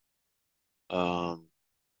out. Um,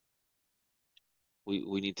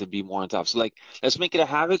 we need to be more on top. So like, let's make it a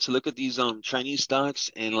habit to look at these Chinese stocks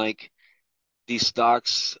and like these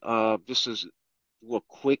stocks. Just as do a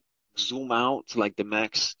quick zoom out to like the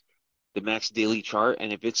max daily chart,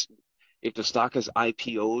 and if the stock has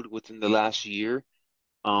IPO'd within the last year,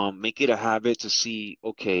 make it a habit to see,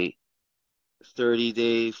 okay,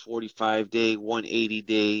 30-day, 45-day,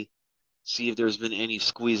 180-day, see if there's been any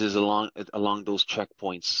squeezes along those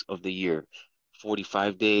checkpoints of the year.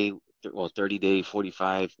 45-day, well, 30-day,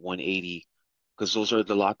 45, 180, because those are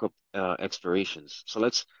the lockup expirations. So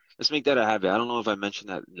let's make that a habit. I don't know if I mentioned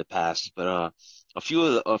that in the past, but a few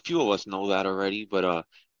of us know that already. But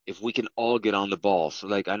if we can all get on the ball, so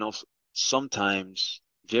like I know sometimes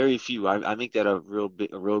very few. I make that a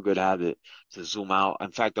real good habit to zoom out.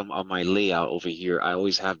 In fact, on my layout over here, I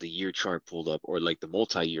always have the year chart pulled up or like the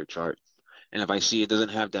multi-year chart. And if I see it doesn't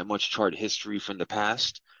have that much chart history from the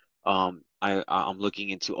past, I'm looking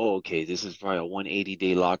into, oh, okay, this is probably a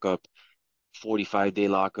 180-day lockup, 45-day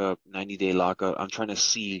lockup, 90-day lockup. I'm trying to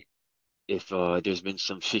see if there's been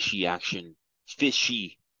some fishy,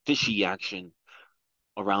 fishy action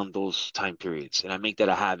around those time periods, and I make that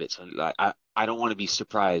a habit. So I don't want to be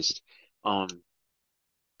surprised, um,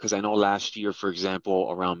 because I know last year, for example,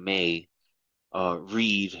 around May,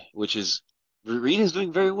 Reed is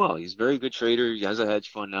doing very well. He's a very good trader. He has a hedge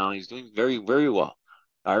fund now. He's doing very, very well.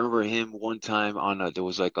 I remember him one time there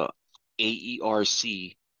was like a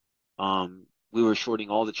AERC. We were shorting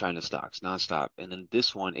all the China stocks nonstop. And then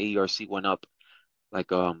this one, AERC went up like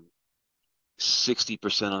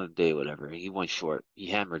 60% on the day, whatever. And he went short. He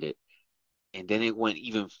hammered it. And then it went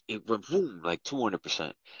boom, like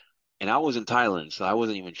 200%. And I was in Thailand, so I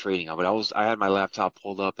wasn't even trading, but I had my laptop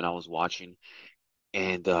pulled up and I was watching.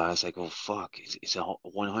 And I was like, oh, fuck, it's a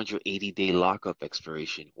 180-day lockup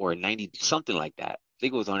expiration or 90, something like that. I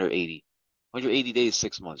think it was 180. 180 days,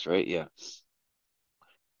 6 months, right? Yeah.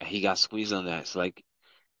 And he got squeezed on that. It's like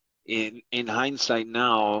in hindsight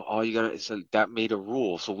now, all you gotta so that made a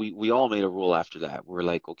rule. So we all made a rule after that. We're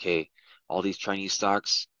like, okay, all these Chinese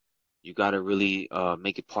stocks, you gotta really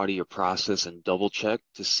make it part of your process and double check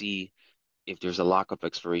to see if there's a lockup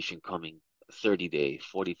expiration coming, 30-day,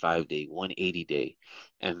 45-day, 180-day.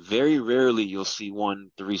 And very rarely you'll see one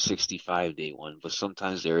 365-day one, but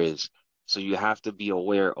sometimes there is. So you have to be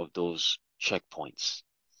aware of those checkpoints,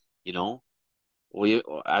 you know? We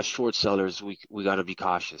as short sellers, we got to be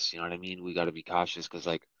cautious, you know what I mean? We got to be cautious because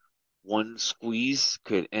like one squeeze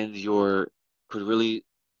could really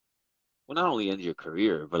well not only end your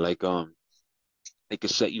career, but like it could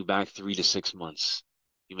set you back 3 to 6 months.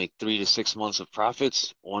 You make 3 to 6 months of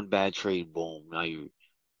profits, one bad trade, boom. Now you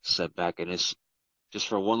set back, and it's just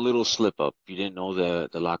for one little slip up. You didn't know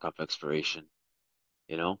the lockup expiration,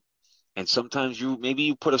 you know. And sometimes maybe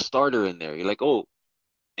you put a starter in there. You're like, oh,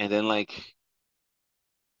 and then like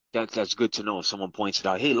that's good to know. If someone points it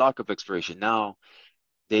out, hey, lockup expiration. Now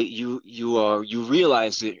you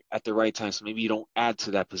realize it at the right time, so maybe you don't add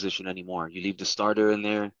to that position anymore. You leave the starter in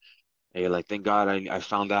there, and you're like, thank God I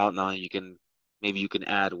found out. Now you can maybe you can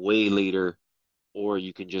add way later, or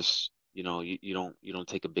you can just you don't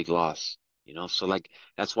take a big loss. So like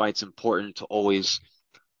that's why it's important to always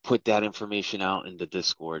put that information out in the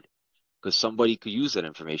Discord because somebody could use that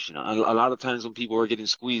information. A lot of times when people are getting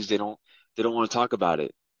squeezed, they don't want to talk about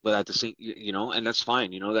it. But at the same, and that's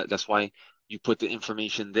fine. That's why you put the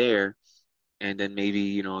information there, and then maybe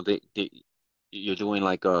you're doing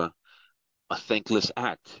like a thankless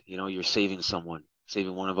act. You're saving someone,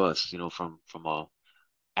 saving one of us. From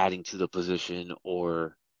adding to the position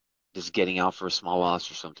or just getting out for a small loss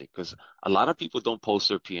or something. Because a lot of people don't post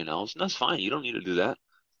their P&Ls, and that's fine. You don't need to do that.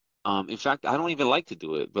 In fact, I don't even like to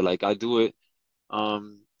do it, but like I do it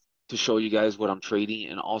um to show you guys what I'm trading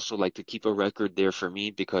and also like to keep a record there for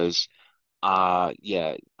me because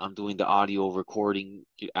yeah, I'm doing the audio recording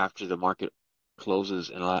after the market closes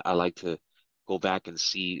and I like to go back and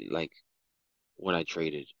see like what I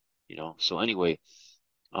traded. So anyway,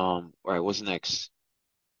 all right, what's next?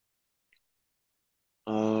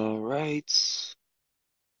 All right.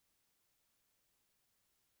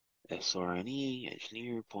 SRNE,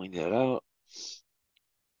 engineer, point that out.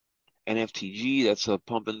 NFTG, that's a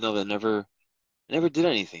pump and dump that never did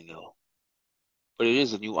anything though. But it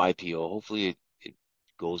is a new IPO. Hopefully it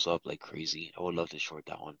goes up like crazy. I would love to short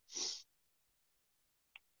that one.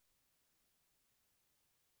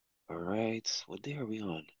 All right. What day are we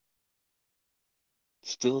on?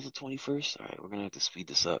 Still the 21st? All right, we're gonna have to speed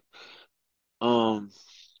this up. Um,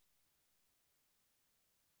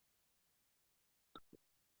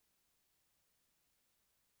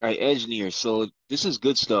 all right, engineer. So this is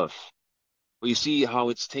good stuff. Well, you see how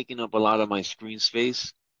it's taking up a lot of my screen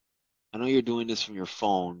space? I know you're doing this from your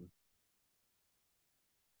phone.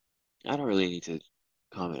 I don't really need to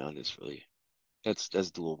comment on this really. That's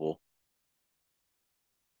doable.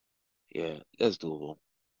 Yeah, that's doable.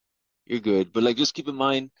 You're good. But like just keep in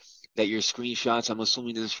mind that your screenshots, I'm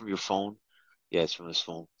assuming this is from your phone. Yeah, it's from his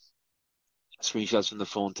phone. Screenshots from the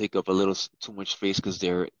phone take up a little too much space because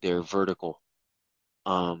they're vertical.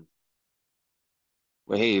 Um,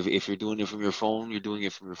 but hey, if you're doing it from your phone, you're doing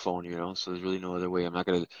it from your phone. So there's really no other way. I'm not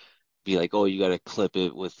gonna be like, oh, you gotta clip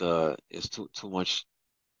it with it's too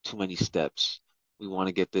many steps. We want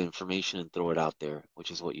to get the information and throw it out there,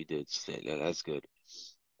 which is what you did. So yeah, that's good.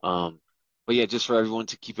 Um, but yeah, just for everyone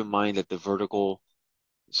to keep in mind that the vertical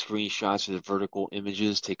screenshots or the vertical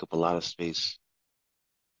images take up a lot of space.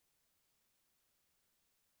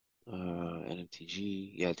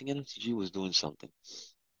 NFTG. Yeah, I think NFTG was doing something.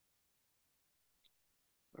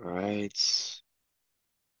 All right.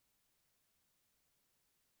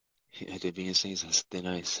 Yeah, they're being saying that's thin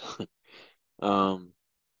ice. Um,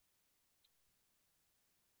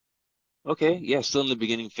 okay, yeah, still in the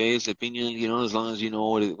beginning phase. Opinion, as long as you know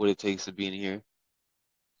what it takes to be in here,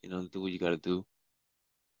 do what you gotta do.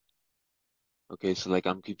 Okay, so like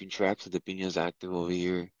I'm keeping track, so the opinion's active over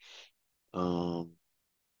here. Um,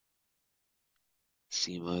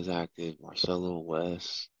 Sema is active, Marcelo,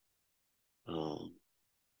 West, um,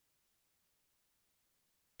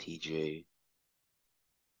 TJ.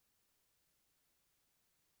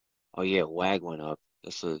 Oh yeah, WAG went up.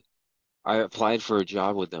 I applied for a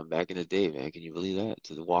job with them back in the day, man. Can you believe that?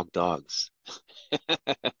 To walk dogs.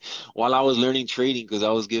 While I was learning trading, because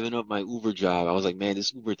I was giving up my Uber job, I was like, man,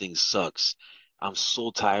 this Uber thing sucks. I'm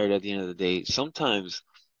so tired at the end of the day. Sometimes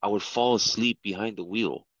I would fall asleep behind the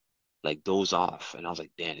wheel, like doze off. And I was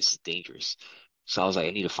like, damn, this is dangerous. So I was like,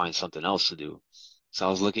 I need to find something else to do. So I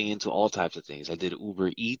was looking into all types of things. I did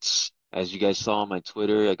Uber Eats. As you guys saw on my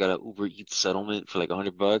Twitter, I got an Uber Eats settlement for like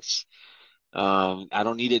 $100. I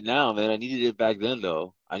don't need it now, man. I needed it back then,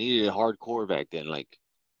 though. I needed it hardcore back then. Like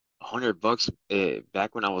 $100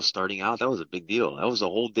 back when I was starting out, that was a big deal. That was a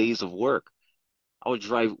whole days of work. I would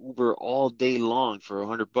drive Uber all day long for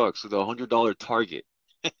 $100 with $100 target,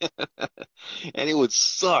 and it would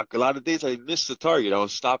suck. A lot of days I missed the target. I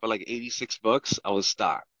would stop at like $86. I would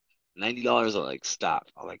stop. $90, I like stop.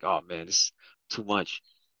 I'm like, oh man, this is too much.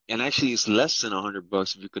 And actually, it's less than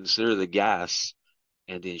 $100 if you consider the gas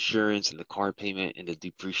and the insurance and the car payment and the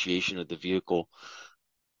depreciation of the vehicle.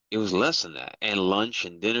 It was less than that, and lunch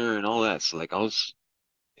and dinner and all that. So like it's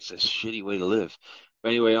a shitty way to live. But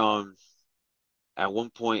anyway, at one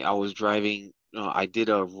point I was driving. I did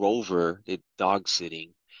a rover, did dog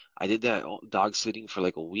sitting. I did that dog sitting for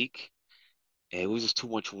like a week, and it was just too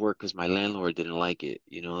much work because my landlord didn't like it.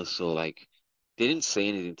 So like they didn't say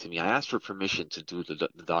anything to me. I asked for permission to do the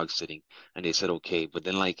dog sitting, and they said okay. But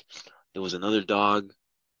then like there was another dog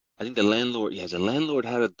I think the landlord, yeah, the landlord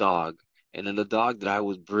had a dog, and then the dog that I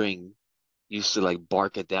would bring used to like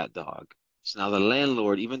bark at that dog. So now the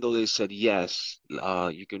landlord, even though they said yes,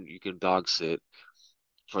 you can dog sit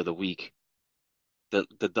for the week, the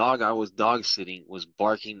dog I was dog sitting was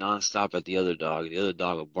barking nonstop at the other dog. The other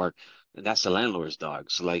dog would bark, and that's the landlord's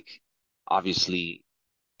dog. So like, obviously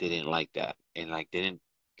they didn't like that, and like they didn't.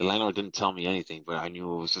 The landlord didn't tell me anything, but I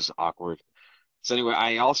knew it was just awkward. So anyway,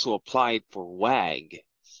 I also applied for WAG.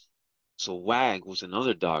 So WAG was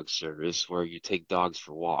another dog service where you take dogs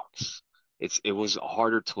for walks. It was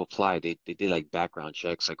harder to apply. They did like background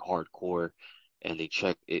checks, like hardcore, and they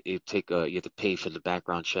check it take you have to pay for the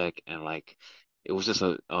background check, and like it was just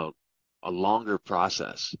a longer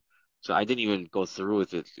process. So I didn't even go through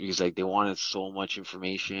with it because like they wanted so much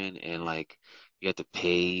information, and like you had to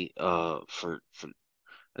pay for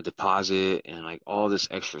a deposit and like all this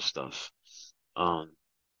extra stuff. Um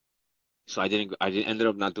so I didn't ended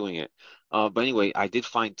up not doing it. But anyway, I did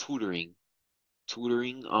find tutoring.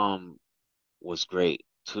 Tutoring was great.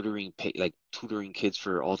 Tutoring kids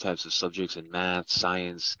for all types of subjects in math,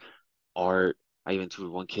 science, art. I even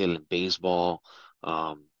tutored one kid in baseball.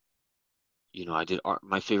 Um, I did art.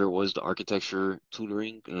 My favorite was the architecture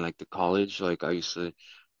tutoring in like the college. Like I used to,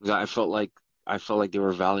 'cause I felt like they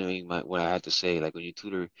were valuing what I had to say. Like when you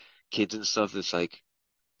tutor kids and stuff, it's like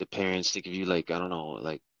the parents think of you like I don't know,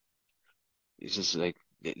 like it's just like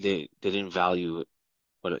they didn't value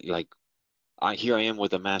but like I am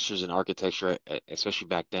with a master's in architecture, especially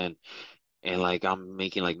back then, and like I'm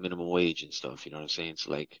making like minimum wage and stuff. You know what I'm saying?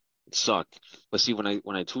 So like it sucked. But see, when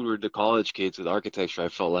I tutored the college kids with architecture, like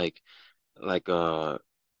I felt like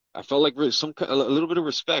a little bit of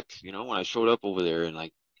respect. When I showed up over there and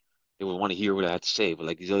like they would want to hear what I had to say. But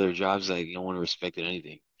like these other jobs, like you don't want to respect it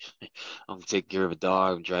anything. I'm taking care of a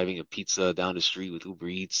dog, I'm driving a pizza down the street with Uber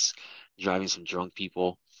Eats, driving some drunk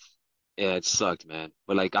people. Yeah, it sucked, man.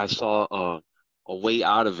 But like I saw a way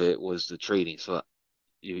out of it was the trading. So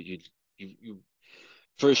you you you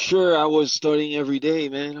for sure I was studying every day,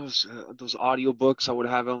 man. I was those audiobooks, I would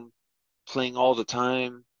have them playing all the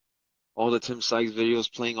time, all the Tim Sykes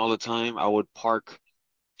videos playing all the time. I would park,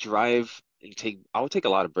 drive, and I would take a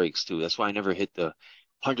lot of breaks too. That's why I never hit the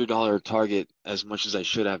 $100 target as much as I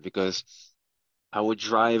should have because I would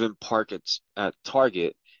drive and park at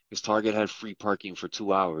Target because Target had free parking for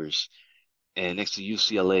 2 hours and next to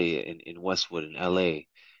UCLA in Westwood in LA.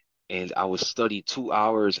 And I would study 2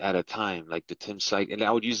 hours at a time, like the Tim Sykes, and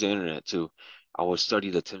I would use the internet too. I would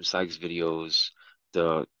study the Tim Sykes videos,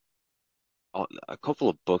 the a couple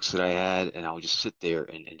of books that I had, and I would just sit there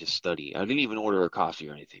and just study. I didn't even order a coffee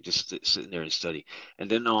or anything, just sitting there and study.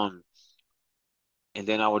 And then I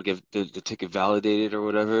would get the ticket validated or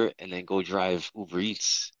whatever, and then go drive Uber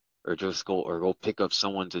Eats or go pick up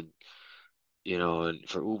someone to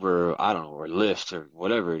for Uber, or, I don't know, or Lyft or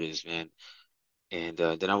whatever it is, man. And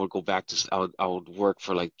then I would go back to I would work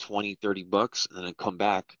for like 20, $30, and then I'd come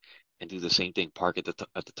back and do the same thing, park at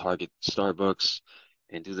the Target Starbucks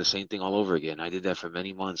and do the same thing all over again. I did that for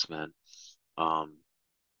many months, man. Um,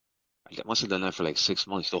 I must have done that for like 6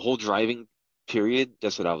 months. The whole driving period,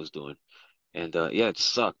 that's what I was doing. And yeah, it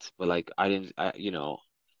sucked, but like I didn't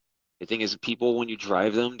the thing is people when you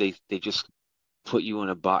drive them, they just put you in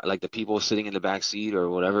a box, like the people sitting in the back seat or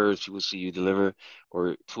whatever, if you would see you deliver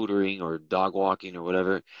or tutoring or dog walking or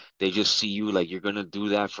whatever, they just see you like you're gonna do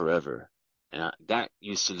that forever. And that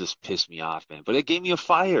used to just piss me off, man. But it gave me a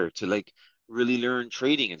fire to like really learn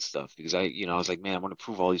trading and stuff because I was like, man, I want to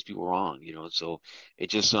prove all these people wrong. So it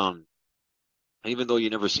just, even though you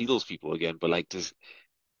never see those people again, but like this,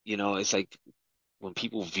 it's like when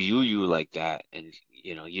people view you like that and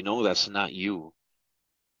that's not you,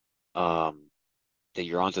 um, that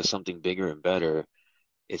you're onto something bigger and better.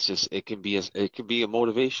 It's just it can be a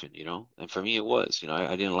motivation. And for me it was.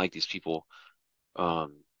 I didn't like these people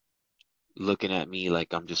um looking at me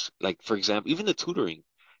like I'm just like, for example, even the tutoring,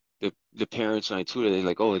 the parents when I tutor, they're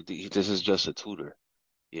like, oh, this is just a tutor.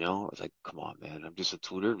 It's like, come on, man, I'm just a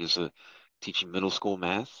tutor. I'm just teaching middle school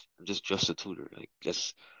math. I'm just a tutor. Like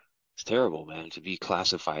that's it's terrible, man, to be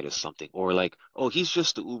classified as something. Or like, oh, he's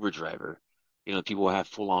just the Uber driver. People have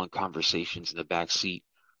full on conversations in the back seat.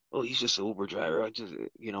 Oh, he's just an Uber driver. I just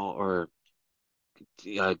or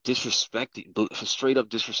straight up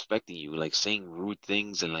disrespecting you, like saying rude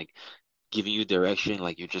things and like giving you direction,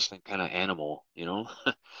 like you're just some kind of animal.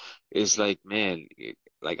 It's like, man,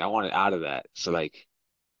 like I wanted out of that. So like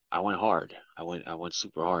I went hard. I went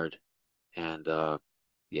super hard. And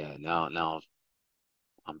yeah, now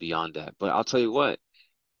I'm beyond that. But I'll tell you what,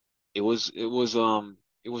 it was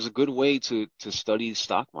a good way to study the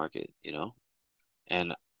stock market.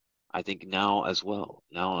 And I think now as well,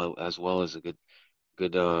 now as well as a good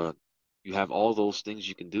you have all those things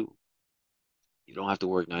you can do. You don't have to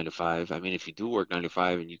work 9 to 5. I mean, if you do work 9 to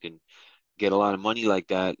 5 and you can get a lot of money like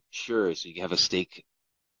that, sure, so you have a stake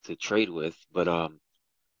to trade with. But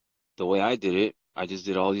the way I did it, I just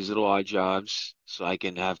did all these little odd jobs so I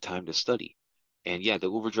can have time to study. And yeah,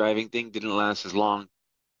 the Uber driving thing didn't last as long.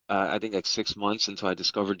 I think like 6 months until I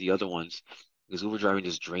discovered the other ones because Uber driving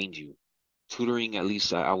just drained you. Tutoring, at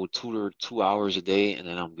least I would tutor 2 hours a day and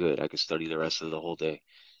then I'm good. I could study the rest of the whole day.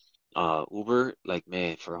 Uber, like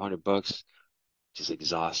man, for $100, just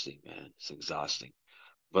exhausting, man. It's exhausting.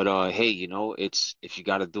 But hey, it's if you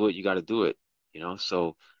got to do it, you got to do it.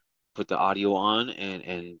 So put the audio on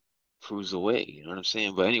and cruise away. You know what I'm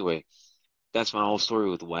saying? But anyway, that's my whole story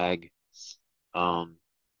with WAG. Um,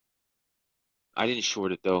 I didn't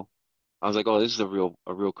short it though. I was like, oh, this is a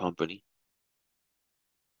real company.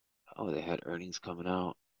 Oh, they had earnings coming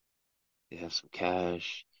out. They have some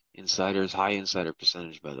cash. Insiders, high insider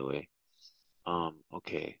percentage, by the way.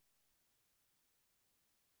 Okay.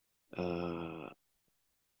 Uh,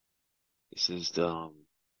 this is the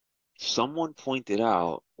someone pointed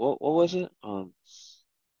out. What was it?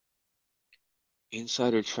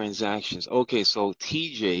 Insider transactions. Okay, so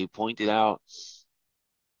TJ pointed out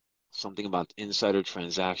something about insider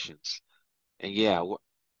transactions. And yeah,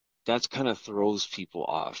 that's kind of throws people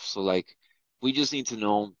off. So like we just need to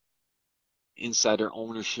know insider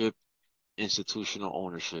ownership, institutional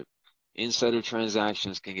ownership. Insider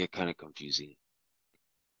transactions can get kind of confusing.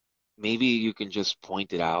 Maybe you can just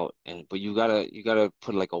point it out and but you gotta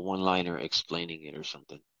put like a one-liner explaining it or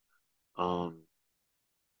something. Um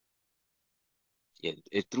yeah,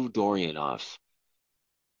 it threw Dorian off.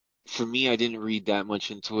 For me, I didn't read that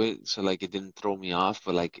much into it, so like it didn't throw me off,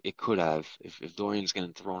 but like it could have. If Dorian's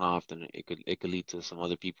getting thrown off, then it could lead to some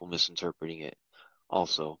other people misinterpreting it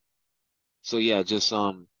also. So yeah, just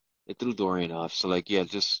it threw Dorian off. So like yeah,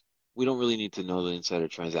 just we don't really need to know the insider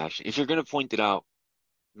transaction. If you're gonna point it out,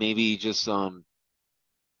 maybe just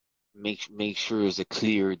make sure there's a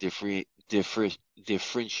clear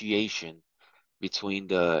differentiation between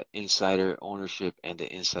the insider ownership and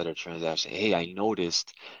the insider transaction. Hey, I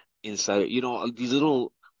noticed insider, these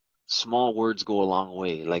little small words go a long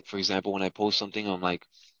way. Like for example, when I post something, I'm like,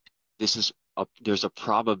 there's a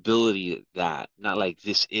probability that not like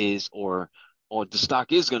this is or the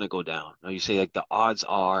stock is going to go down. No, you say like the odds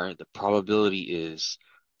are, the probability is.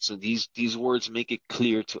 So these words make it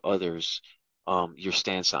clear to others your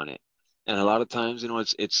stance on it. And a lot of times,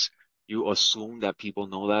 it's you assume that people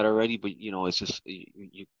know that already, but it's just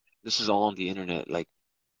this is all on the internet, like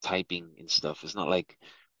typing and stuff. It's not like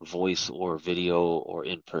voice or video or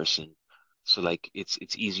in person. So like it's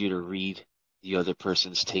easier to read the other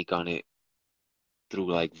person's take on it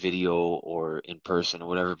through like video or in person or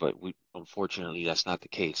whatever, but we unfortunately that's not the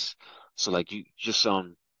case. So like you just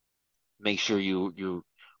make sure you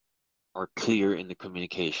are clear in the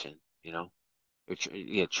communication, you know?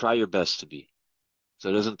 Yeah, try your best to be. So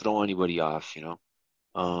it doesn't throw anybody off.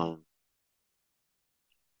 Um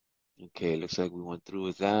okay, looks like we went through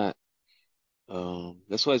with that.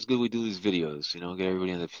 That's why it's good we do these videos, get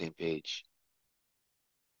everybody on the same page.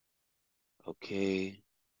 Okay,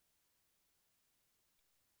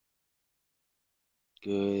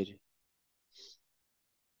 good.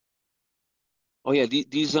 Oh yeah,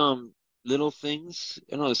 these little things,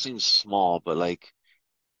 I know it seems small, but like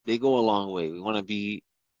they go a long way. We want to be,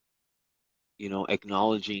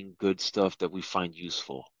 acknowledging good stuff that we find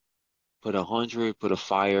useful. Put 100, put a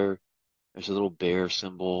fire. There's a little bear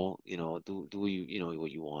symbol. Do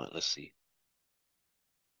what you want. Let's see.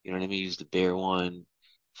 You know what I mean? Use the bear one,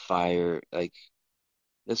 fire. Like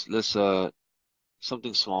let's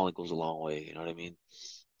something small that goes a long way. You know what I mean?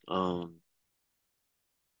 Um,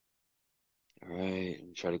 all right.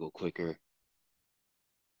 I'm try to go quicker.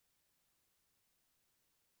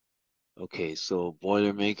 Okay, so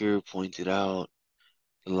Boilermaker pointed out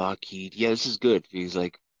Lockheed. Yeah, this is good because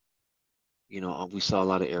like we saw a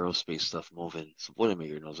lot of aerospace stuff moving. So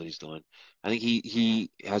Boilermaker knows what he's doing. I think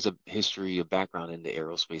he has a history, a background in the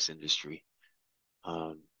aerospace industry,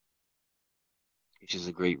 um, which is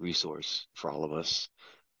a great resource for all of us.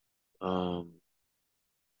 Um,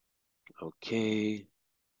 okay,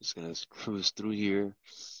 just gonna cruise through here.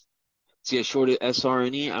 See, I shorted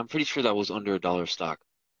SRNE. I'm pretty sure that was under $1 stock.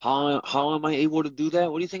 How am I able to do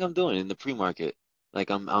that? What do you think I'm doing in the pre-market? Like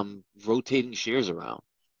I'm rotating shares around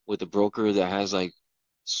with a broker that has like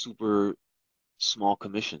super small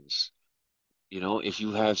commissions. if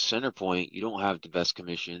you have Centerpoint, you don't have the best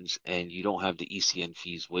commissions and you don't have the ECN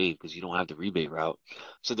fees waived because you don't have the rebate route.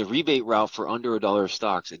 So the rebate route for under $1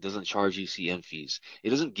 stocks, it doesn't charge ECN fees. It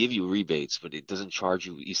doesn't give you rebates, but it doesn't charge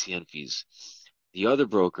you ECN fees. The other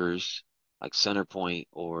brokers, like Centerpoint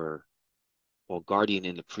or well, Guardian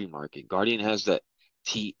in the pre-market. Guardian has that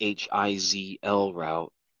THIZL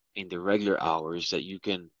route in the regular hours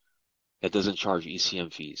that doesn't charge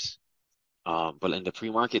ECM fees. But in the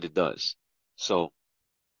pre-market it does. So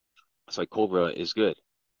it's like Cobra is good.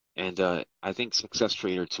 And I think Success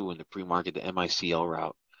Trader too in the pre-market, the MICL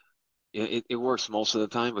route. It works most of the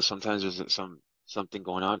time, but sometimes there's something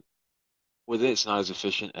going on with it. It's not as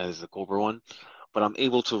efficient as the Cobra one. But I'm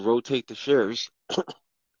able to rotate the shares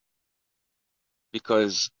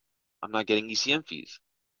because I'm not getting ECM fees.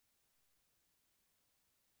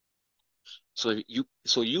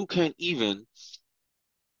 So you can't even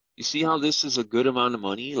you see how this is a good amount of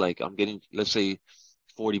money? Like I'm getting, let's say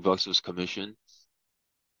 $40 was commission.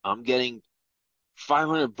 I'm getting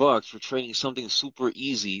 500 bucks for trading something super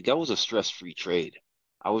easy. That was a stress-free trade.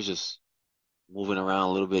 I was just moving around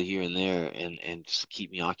a little bit here and there and just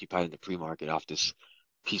keep me occupied in the pre-market off this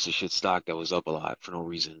piece of shit stock that was up a lot for no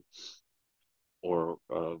reason or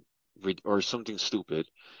or something stupid.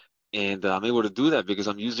 And I'm able to do that because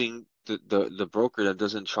I'm using the broker that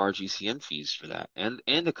doesn't charge ECN fees for that. And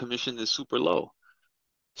the commission is super low.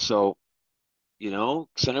 So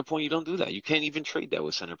Centerpoint, you don't do that. You can't even trade that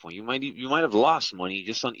with Centerpoint. You might have lost money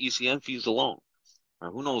just on ECN fees alone, or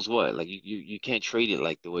who knows what. Like you can't trade it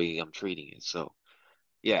like the way I'm trading it. So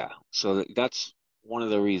yeah, so that's one of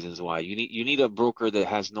the reasons why you need a broker that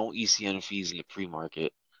has no ECN fees in the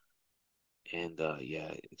pre-market, and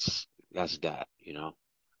yeah, that's that.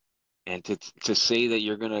 And to say that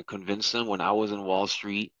you're gonna convince them when I was in Wall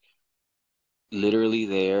Street, literally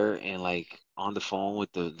there and like on the phone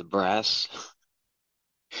with the brass.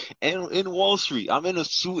 And in Wall Street, I'm in a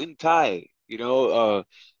suit and tie,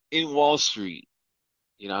 in Wall Street.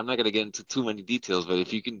 I'm not gonna get into too many details, but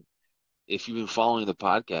if you've been following the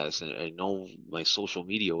podcast and know my social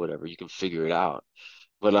media or whatever, you can figure it out.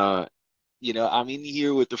 But I'm in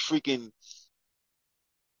here with the freaking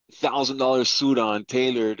 $1,000 suit on,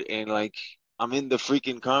 tailored, and like I'm in the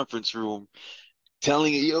freaking conference room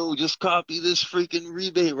telling it, yo, just copy this freaking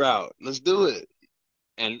rebate route. Let's do it.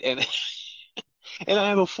 And and I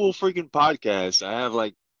have a full freaking podcast. I have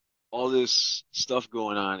like all this stuff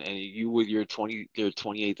going on, and you with your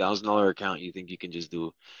 $28,000 account, you think you can just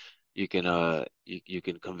do you can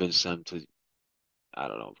convince them to. I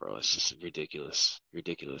don't know, bro. It's just ridiculous.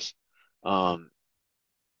 Um,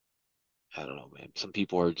 I don't know, man. Some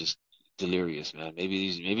people are just delirious, man. Maybe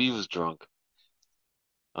he was drunk.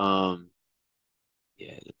 Um,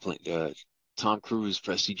 yeah, the Tom Cruise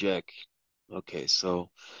press eject. Okay, so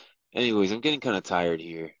anyways, I'm getting kind of tired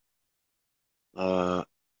here. Uh,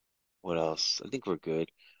 what else? I think we're good.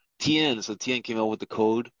 TN, so TN came out with the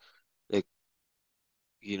code. Like,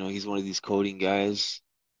 he's one of these coding guys.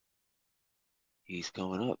 He's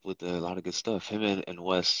coming up with a lot of good stuff. Him and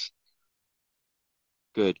Wes,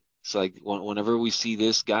 good. It's like whenever we see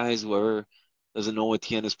this, guys, whoever doesn't know what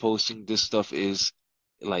TN is posting, this stuff is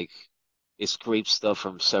like it scrapes stuff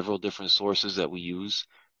from several different sources that we use,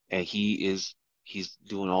 and he's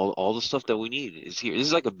doing all the stuff that we need is here. This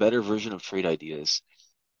is like a better version of trade ideas,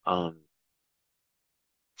 um,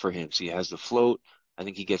 for him. So he has the float. I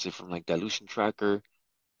think he gets it from like dilution tracker.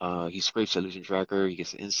 He scrapes Illusion Tracker. He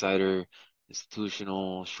gets the insider,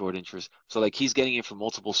 institutional, short interest. So like he's getting it from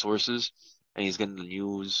multiple sources, and he's getting the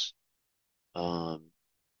news, um,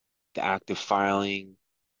 the active filing,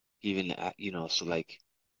 even So like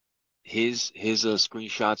his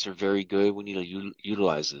screenshots are very good. We need to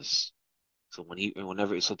utilize this. So so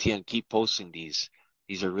TN keep posting these.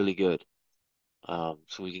 These are really good. So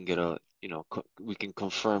we can get we can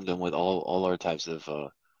confirm them with all our types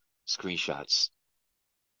of screenshots.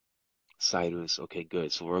 Sidus, okay,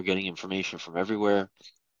 good. So we're getting information from everywhere.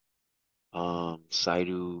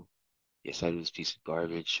 Saidu, yeah, Saidu's a piece of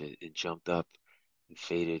garbage. It jumped up and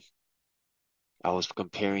faded. I was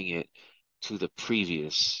comparing it to the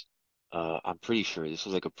previous. I'm pretty sure this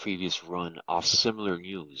was like a previous run off similar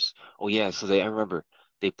news. Oh yeah, so I remember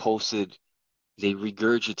they posted, they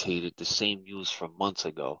regurgitated the same news from months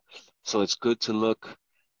ago. So it's good to look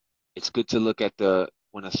at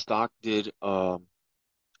when a stock did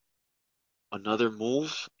another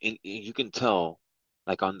move, and you can tell,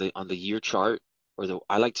 like on the year chart, or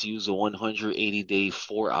I like to use the 180-day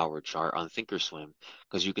 4-hour chart on Thinkorswim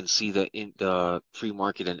because you can see the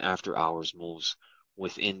pre-market and after hours moves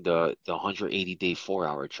within the 180-day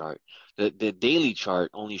 4-hour chart. The daily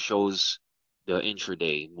chart only shows the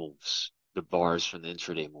intraday moves. the bars from the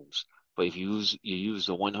intraday moves. But if you use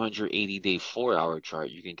the 180-day 4-hour chart,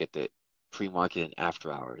 you can get the pre-market and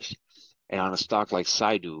after hours. And on a stock like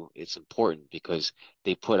Saidu, it's important because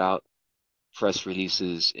they put out press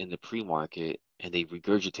releases in the pre-market and they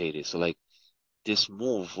regurgitate it. So like this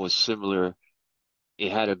move was similar.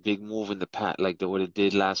 It had a big move in the past, like what it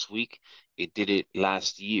did last week. It did it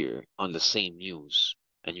last year on the same news.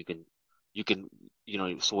 And you can,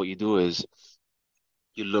 so what you do is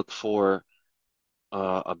you look for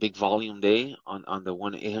a big volume day on the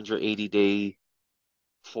 880-day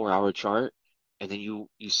 4-hour chart, and then you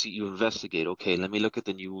investigate. Okay, let me look at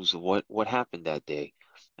the news. What happened that day?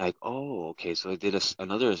 Like, oh, okay, so I did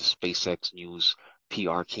another SpaceX news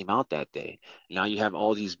PR came out that day. Now you have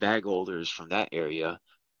all these bag holders from that area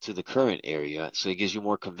to the current area, so it gives you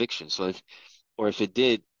more conviction. So if it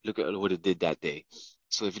did, look at what it did that day.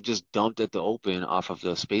 So if it just dumped at the open off of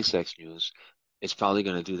the SpaceX news, it's probably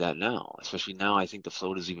going to do that now. Especially now, I think the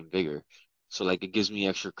float is even bigger. So like it gives me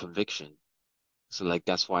extra conviction. So like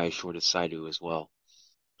that's why I shorted Saidu as well.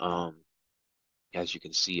 Um, as you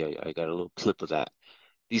can see, I got a little clip of that.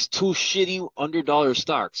 These two shitty $100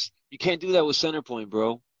 stocks. You can't do that with Centerpoint,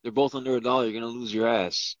 bro. They're both under $1. You're gonna lose your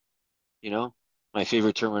ass. You know, my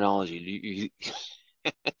favorite terminology.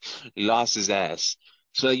 He lost his ass.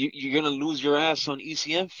 So you're gonna lose your ass on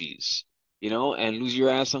ECM fees, and lose your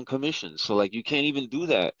ass on commissions. So like you can't even do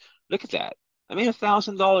that. Look at that. I made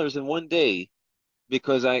 $1,000 in one day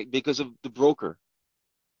because of the broker.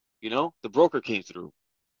 The broker came through.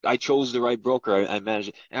 I chose the right broker. I managed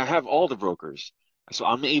it, and I have all the brokers. So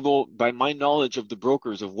I'm able, by my knowledge of the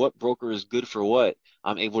brokers, of what broker is good for what,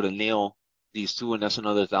 I'm able to nail these two, and that's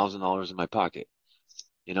another $1,000 in my pocket.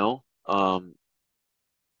 You know,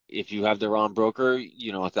 if you have the wrong broker,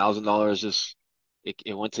 $1,000 just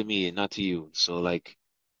it went to me and not to you. So like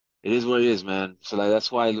it is what it is, man. So like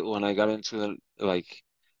that's why when I got into like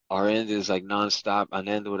our end is like nonstop, an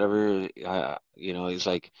end whatever, it's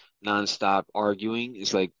like nonstop arguing.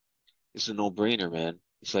 It's like it's a no-brainer, man.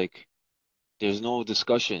 It's like there's no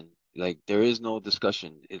discussion. Like there is no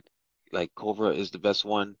discussion. It like Cobra is the best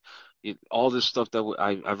one. All this stuff that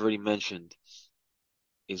I've already mentioned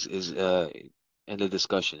is end of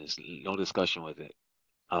discussion. It's no discussion with it.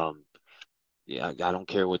 Um, yeah, I don't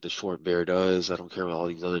care what the short bear does. I don't care what all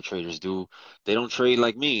these other traders do. They don't trade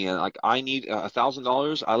like me. And like I need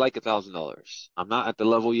 $1,000. I like $1,000. I'm not at the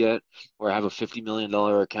level yet where I have a $50 million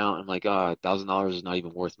account. I'm like, $1,000 is not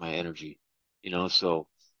even worth my energy. So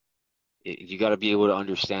you got to be able to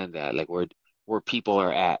understand that, like where people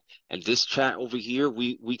are at. And this chat over here,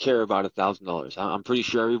 we care about $1,000. I'm pretty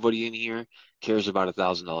sure everybody in here cares about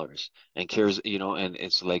 $1,000 and cares, and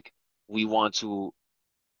it's like we want to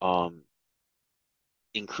um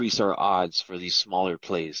increase our odds for these smaller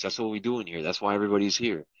plays. That's what we do in here. That's why everybody's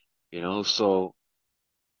here. So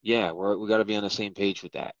yeah, we got to be on the same page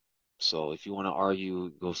with that. So if you want to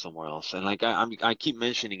argue, go somewhere else. And like I keep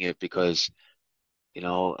mentioning it because you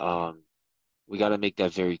know we got to make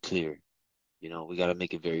that very clear. We got to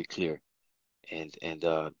make it very clear. And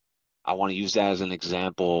I want to use that as an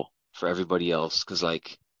example for everybody else because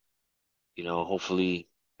like hopefully,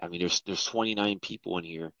 I mean there's 29 people in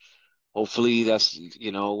here. Hopefully that's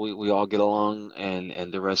we all get along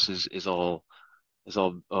and the rest is all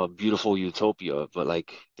beautiful utopia. But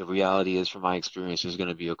like the reality is, from my experience, there's going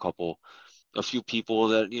to be a few people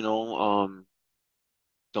that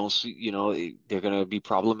don't see, they're going to be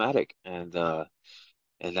problematic, and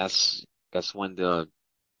that's when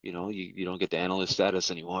you don't get the analyst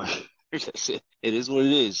status anymore. That's it. It is what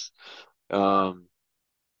it is. Um,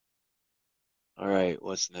 all right,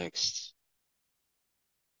 what's next?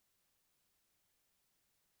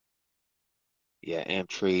 Yeah, Amp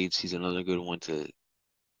Trades. He's another good one to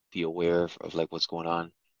be aware of like what's going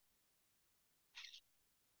on.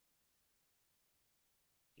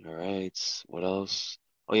 All right. What else?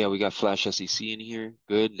 Oh yeah, we got Flash SEC in here.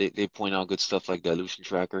 Good. They point out good stuff like dilution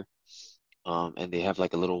tracker. And they have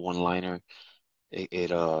like a little one-liner. It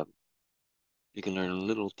you can learn a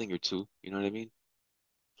little thing or two. You know what I mean?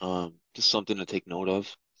 Just something to take note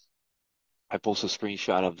of. I post a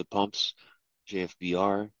screenshot of the pumps,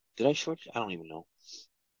 JFBR. Did I short? I don't even know.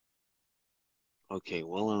 Okay,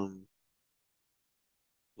 well,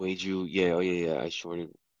 Wageru, yeah, oh yeah, yeah.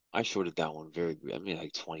 I shorted that one very good. I made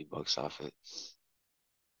like $20 off it.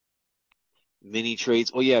 Mini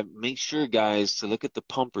trades. Oh yeah, make sure guys to look at the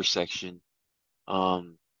pumper section.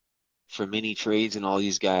 Um, for mini trades and all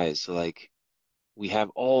these guys. So like we have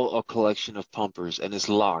all a collection of pumpers and it's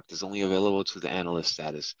locked. It's only available to the analyst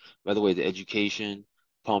status. By the way, the education,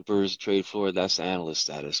 pumpers, trade floor, that's the analyst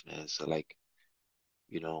status, man. So like,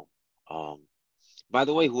 you know, um, By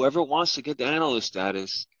the way, whoever wants to get the analyst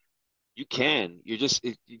status, you can.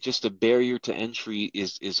 Just the barrier to entry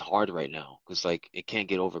is hard right now because like it can't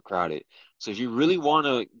get overcrowded. So if you really want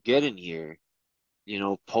to get in here,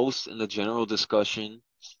 post in the general discussion.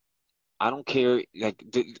 I don't care like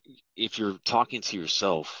if you're talking to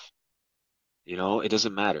yourself, it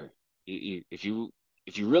doesn't matter. If you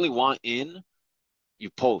really want in, you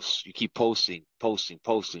post. You keep posting, posting,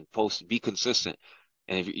 posting, posting. Be consistent.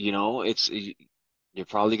 And if you're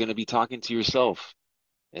probably going to be talking to yourself.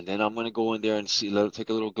 And then I'm gonna go in there and take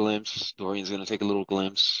a little glimpse. Dorian's gonna take a little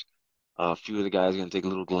glimpse. A few of the guys are gonna take a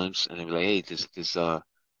little glimpse, and they'll be like, "Hey,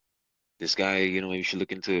 this guy, maybe you should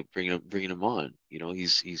look into bringing him on.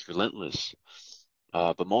 He's relentless."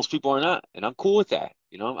 But most people are not, and I'm cool with that.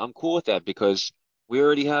 I'm cool with that because we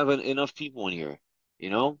already have enough people in here.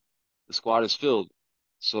 You know, the squad is filled.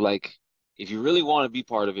 So like, if you really want to be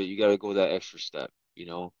part of it, you got to go that extra step.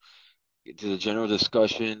 Get to the general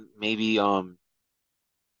discussion, maybe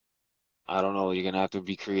I don't know. You're gonna have to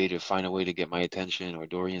be creative, find a way to get my attention or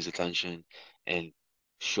Dorian's attention, and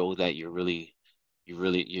show that you're really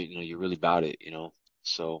about it.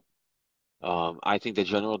 So, I think the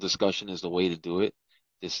general discussion is the way to do it.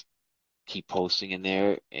 Just keep posting in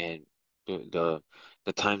there, and the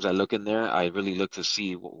times I look in there, I really look to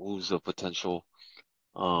see who's a potential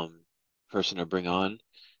um person to bring on.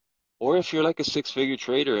 Or if you're like a six-figure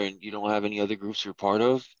trader and you don't have any other groups you're part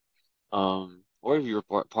of, or if you're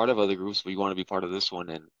part of other groups but you want to be part of this one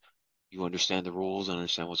and you understand the rules,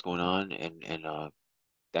 understand what's going on, and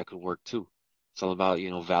that could work too. It's all about,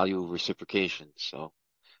 value reciprocation. So,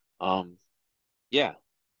 um, yeah,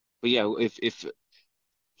 but yeah, if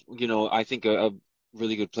I think a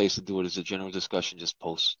really good place to do it is a general discussion, just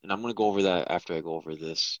post, and I'm gonna go over that after I go over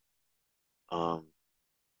this. Um,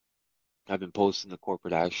 I've been posting the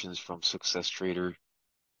corporate actions from Success Trader.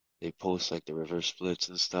 They post like the reverse splits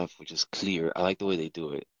and stuff, which is clear. I like the way they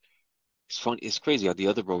do it. It's fun. It's crazy how the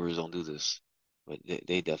other brokers don't do this, but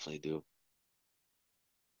they definitely do.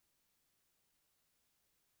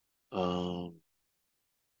 Um,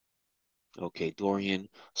 Okay, Dorian.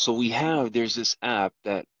 So there's this app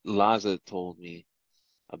that Laza told me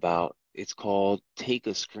about. It's called Take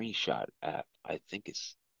a Screenshot app. I think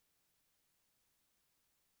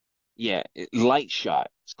yeah, Light Shot.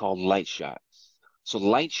 It's called Light Shot. So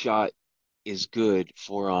Light Shot is good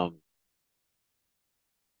for,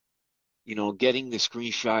 getting the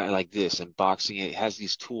screenshot like this and boxing it. It has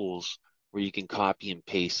these tools where you can copy and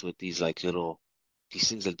paste with these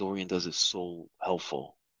things that Dorian does is so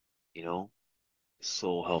helpful, you know?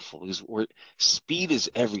 So helpful because speed is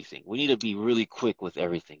everything. We need to be really quick with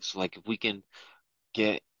everything. So like if we can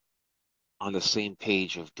get on the same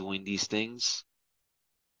page of doing these things,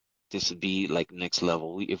 this would be like next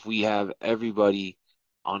level. If we have everybody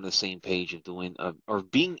on the same page of doing or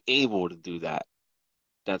being able to do that,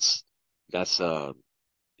 that's that's a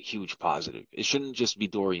huge positive. It shouldn't just be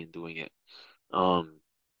Dorian doing it. Um,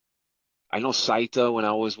 I know Saita when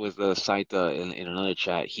I was with Saita in another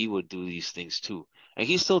chat, he would do these things too, and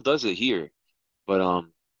he still does it here. But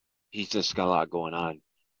he's just got a lot going on.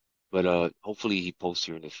 But hopefully he posts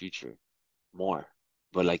here in the future more.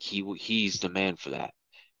 But like he's the man for that.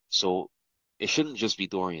 So it shouldn't just be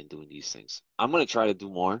Dorian doing these things. I'm gonna try to do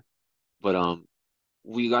more, but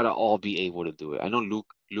we gotta all be able to do it. I know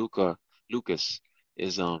Lucas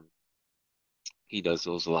is he does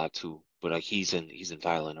those a lot too, but like he's in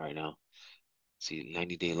Thailand right now. See,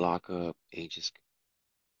 90-day lockup, Aegis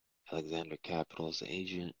Alexander Capital is the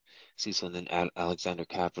agent. See, so then Alexander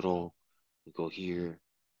Capital, we go here.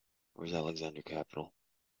 Where's Alexander Capital?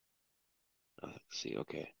 Let's see,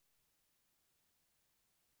 okay.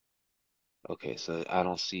 Okay, so I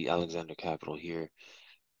don't see Alexander Capital here.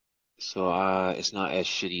 So it's not as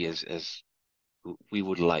shitty as we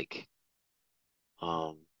would like.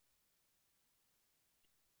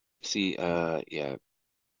 See, yeah,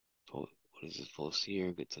 what is this post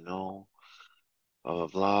here? Good to know. Blah blah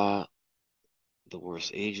blah. The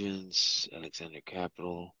worst agents, Alexander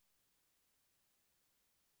Capital.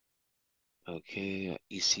 Okay,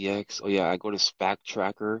 ECX. Oh yeah, I go to SPAC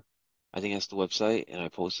Tracker. I think that's the website, and I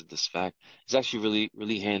posted the SPAC. It's actually really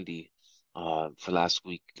really handy. For last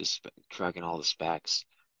week, tracking all the SPACs.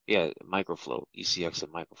 Yeah, Microfloat, ECX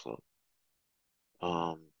and Microfloat.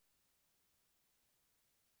 Um,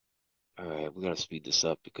 all right, we gotta speed this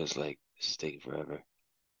up because like this is taking forever.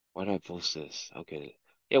 Why did I post this? Okay.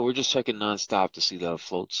 Yeah, we're just checking nonstop to see the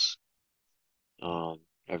floats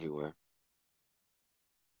everywhere.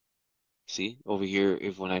 See over here,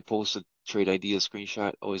 if when I post a trade idea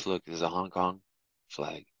screenshot, always look, there's a Hong Kong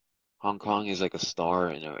flag. Hong Kong is like a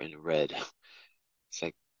star in red. It's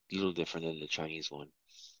like little different than the Chinese one.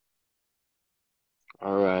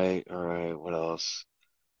 All right. What else?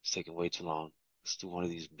 It's taking way too long. Let's do one of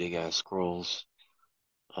these big ass scrolls.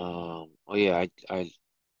 Oh yeah, I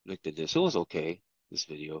looked at this. It was okay, this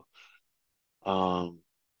video. Um,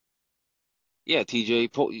 yeah,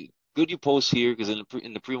 TJ, good you post here because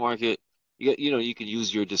in the pre-market, you can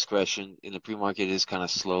use your discretion. In the pre-market, it is kind of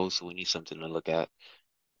slow, so we need something to look at.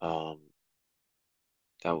 Um,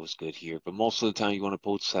 that was good here, but most of the time you want to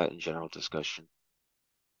post that in general discussion.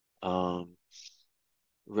 Um,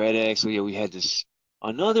 Red X, so yeah, we had this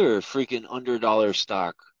another freaking $100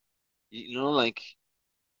 stock. Like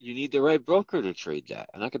you need the right broker to trade that.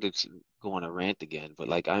 I'm not gonna go on a rant again, but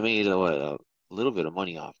like I made a little bit of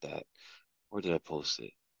money off that. Where did I post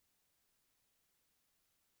it?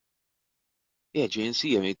 Yeah,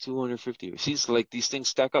 JNC, I made 250. See, it's like these things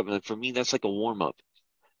stack up. And for me, that's like a warm up.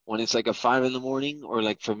 When it's like a 5 in the morning, or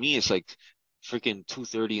like for me, it's like freaking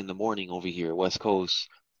 2:30 in the morning over here, West Coast.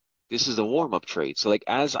 This is the warm up trade. So like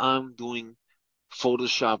as I'm doing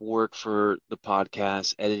Photoshop work for the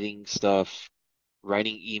podcast, editing stuff,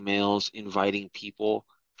 writing emails, inviting people,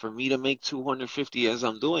 for me to make 250 as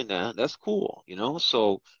I'm doing that, that's cool.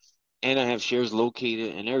 So, and I have shares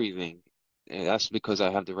located and everything. And that's because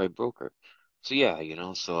I have the right broker. So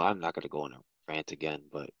yeah, so I'm not gonna go on a rant again,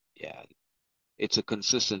 but yeah, it's a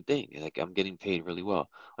consistent thing. Like I'm getting paid really well.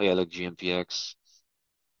 Oh yeah, look, GMPX,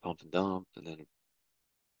 pump and dump, and then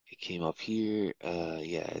it came up here.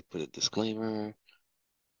 Yeah, I put a disclaimer.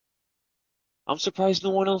 I'm surprised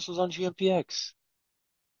no one else was on GMPX.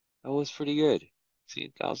 That was pretty good.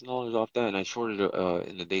 See, $1,000 off that, and I shorted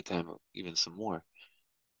in the daytime even some more.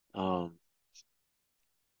 Um,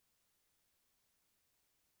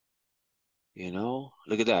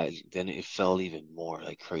 Look at that. Then it fell even more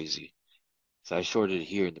like crazy. So I shorted it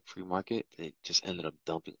here in the pre-market, and it just ended up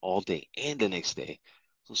dumping all day and the next day.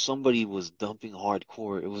 So somebody was dumping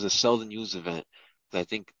hardcore. It was a sell and use event. I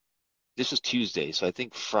think this was Tuesday, so I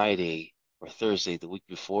think Friday or Thursday, the week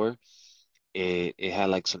before, it had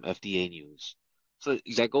like some FDA news. So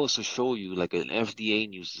that goes to show you like an FDA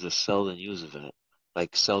news is a sell and use event.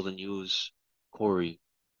 Like sell and use, Corey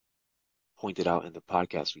pointed out in the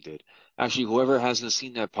podcast we did. Actually, whoever hasn't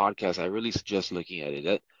seen that podcast, I really suggest looking at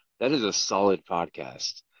it. That is a solid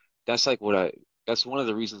podcast. That's like that's one of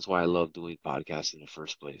the reasons why I love doing podcasts in the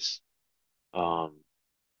first place. Um,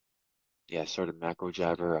 yeah, I started Macro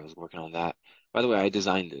Jabber. I was working on that. By the way, I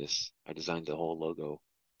designed this. I designed the whole logo.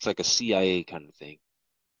 It's like a CIA kind of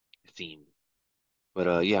theme.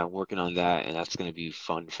 But yeah, I'm working on that, and that's gonna be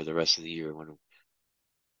fun for the rest of the year when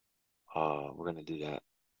we're gonna do that.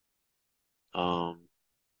 Um,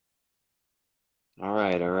 all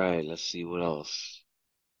right. Let's see what else.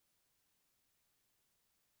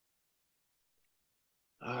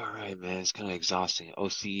 All right, man. It's kind of exhausting.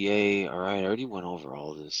 OCA. All right, I already went over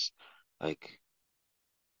all this. Like,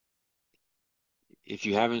 if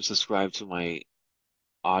you haven't subscribed to my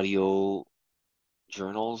audio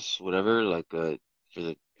journals, whatever, like for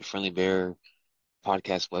the Friendly Bear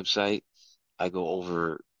podcast website, I go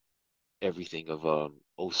over everything of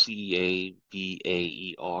OCA,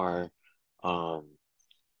 BAER, um,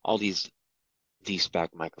 all these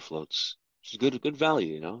spec microfloats. Which is good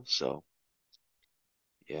value. So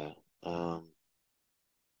yeah. Um,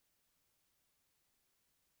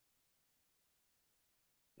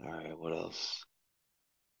 all right, what else?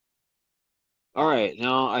 All right,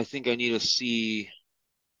 now I think I need to see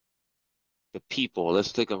the people.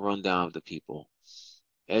 Let's take a rundown of the people.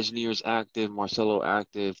 Engineers active, Marcelo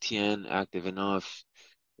active, Tien active enough,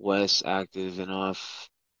 Wes active enough,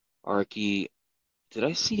 Arky. Did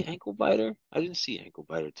I see ankle biter? I didn't see ankle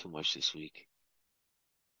biter too much this week.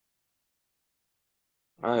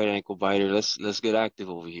 All right, ankle biter, let's get active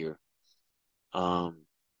over here. Um,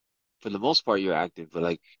 for the most part, you're active, but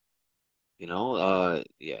like,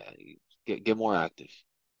 yeah, get more active.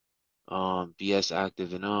 BS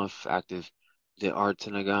active enough, active. The Art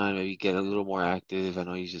Tanagan, maybe get a little more active. I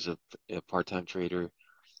know he's just a part-time trader.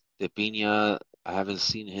 The Pina, I haven't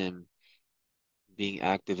seen him being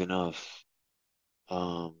active enough.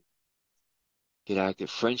 Um, get active.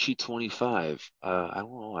 Frenchie 25. I don't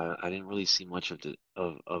know. I didn't really see much of the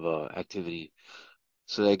of activity.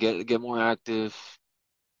 So they get more active.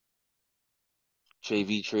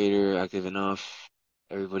 JV trader active enough.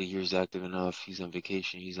 Everybody here is active enough. He's on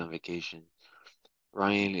vacation. He's on vacation.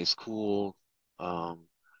 Ryan is cool. Um,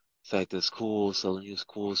 Fact is cool. Selling is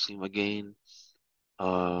cool. See him again.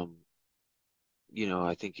 Um,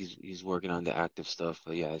 I think he's working on the active stuff.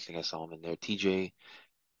 But yeah, I think I saw him in there. TJ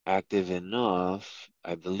active enough,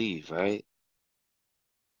 I believe, right?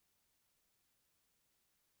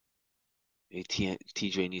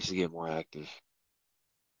 TJ needs to get more active.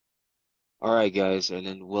 All right, guys, and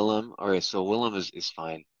then Willem. All right, so Willem is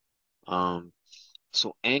fine. Um,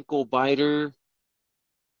 so ankle biter,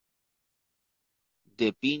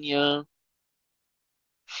 De Pina,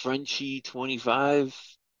 Frenchie 25,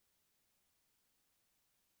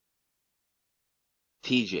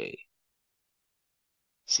 TJ.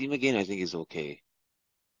 See him again, I think is okay.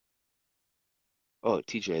 Oh,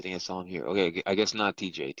 TJ, I think I saw him here. Okay, I guess not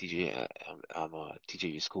TJ. TJ,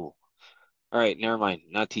 TJ is cool. All right, never mind.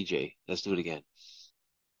 Not TJ. Let's do it again.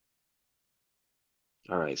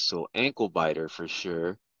 All right, so ankle biter for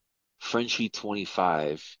sure. Frenchie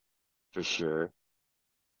 25 for sure.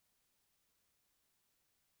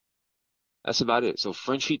 That's about it. So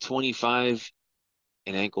Frenchie 25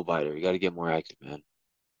 and ankle biter. You got to get more active, man.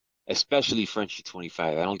 Especially Frenchie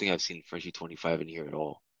 25. I don't think I've seen Frenchie 25 in here at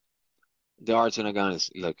all. The Artenagon is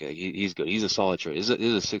look, he's good. He's a solid trader. He's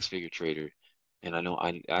a six-figure trader, and I know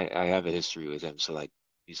I have a history with him, so like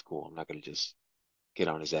he's cool. I'm not gonna just get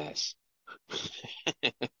on his ass.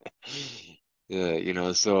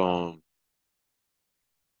 Yeah, so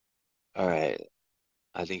all right.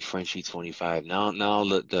 I think Frenchie 25. Now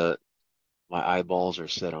the my eyeballs are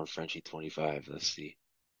set on Frenchie 25. Let's see.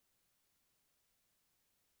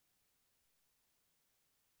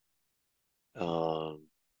 Um,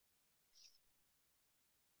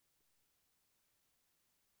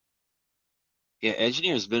 yeah,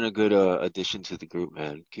 Engineer has been a good addition to the group,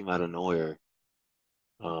 man. Came out of nowhere.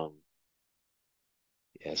 Um,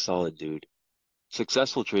 yeah, solid dude.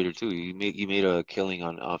 Successful trader too. You made a killing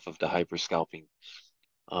on off of the hyper scalping.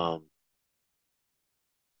 Um,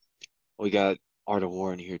 we got Art of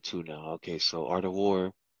War in here too now. Okay, so Art of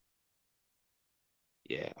War,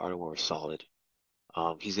 yeah, Art of War is solid.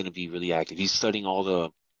 He's gonna be really active. He's studying all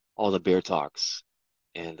the bear talks,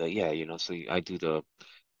 and yeah, so I do the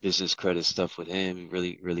business credit stuff with him.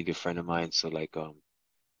 Really, really good friend of mine. So like,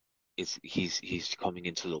 he's coming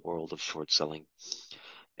into the world of short selling,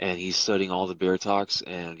 and he's studying all the bear talks,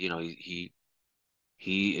 and he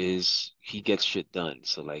gets shit done.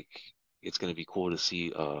 So like, it's gonna be cool to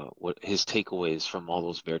see what his takeaways from all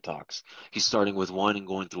those bear talks. He's starting with one and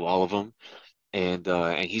going through all of them, and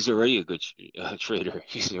he's already a good trader.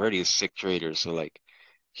 He's already a sick trader. So like,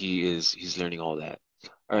 he's learning all that.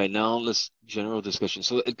 All right, now let's general discussion.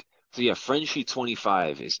 So yeah, Frenchie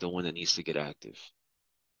 25 is the one that needs to get active.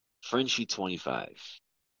 Frenchie 25. I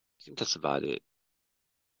think that's about it.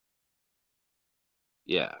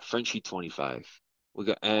 Yeah, Frenchie 25. We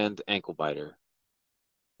got and ankle biter.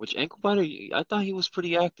 Which ankle biter? I thought he was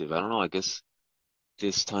pretty active. I don't know. I guess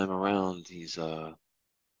this time around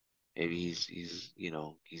maybe he's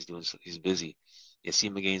doing he's busy. Yeah,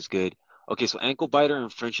 Seema Gain's good. Okay, so ankle biter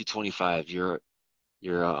and Frenchie 25. You're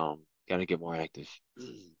gotta get more active.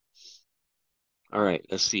 All right,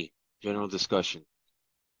 let's see. General discussion.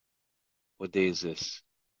 What day is this?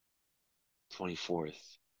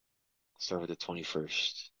 24th. Start with the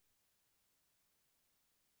 21st,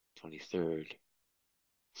 23rd.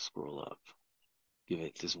 Scroll up. Give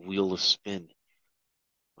it this wheel a spin.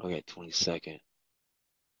 Okay, 22nd.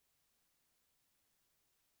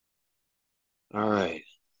 All right,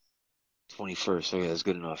 21st. Okay, that's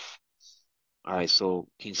good enough. All right, so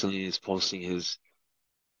King Celine is posting his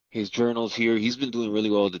journals here. He's been doing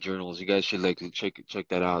really well with the journals. You guys should like check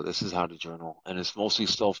that out. This is how to journal, and it's mostly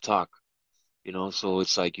self-talk. So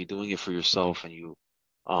it's like you're doing it for yourself and you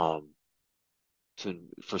um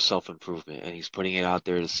for self-improvement, and he's putting it out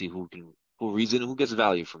there to see who reads it and who gets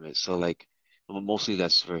value from it. So like, mostly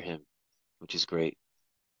that's for him, which is great.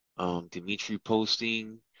 Dimitri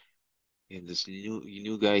posting and this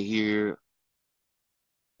new guy here,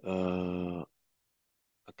 uh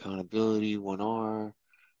accountability 1R.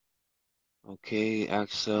 Okay,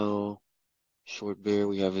 Axel, Short Bear,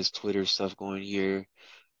 we have his Twitter stuff going here.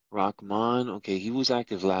 Rockman, okay, he was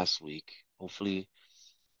active last week. Hopefully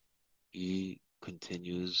he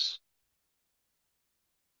continues.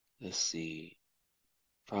 Let's see.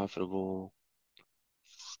 Profitable,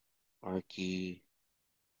 Arky,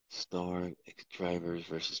 Star, drivers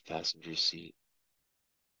versus passenger seat.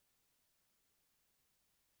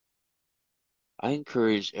 I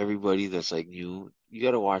encourage everybody that's like new, you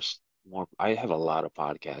gotta watch more. I have a lot of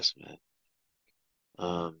podcasts, man.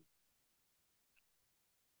 Um,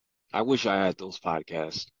 I wish I had those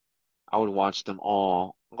podcasts. I would watch them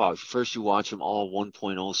all. Well, first you watch them all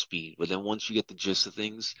 1.0 speed, but then once you get the gist of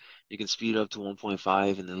things, you can speed up to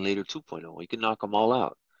 1.5 and then later 2.0. You can knock them all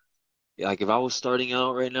out. Like if I was starting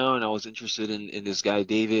out right now and I was interested in this guy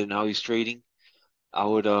David and how he's trading, I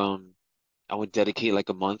would I would dedicate like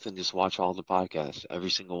a month and just watch all the podcasts, every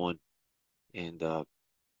single one. And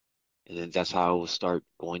And then that's how I will start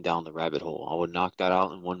going down the rabbit hole. I would knock that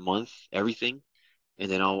out in 1 month, everything,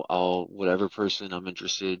 and then I'll whatever person I'm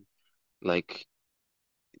interested, like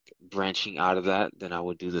branching out of that, then I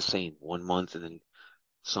would do the same 1 month, and then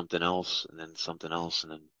something else, and then something else,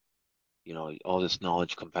 and then all this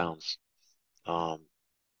knowledge compounds. Um,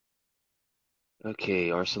 okay,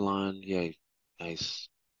 Arsalan, yeah, nice,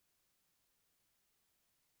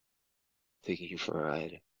 taking you for a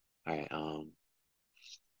ride. All right,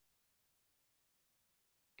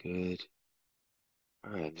 good.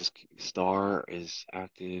 All right, just star is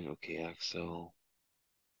active. Okay, Axel,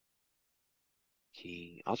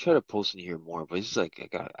 King. I'll try to post in here more, but it's like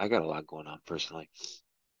I got a lot going on personally.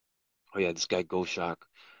 Oh yeah, this guy Goshak.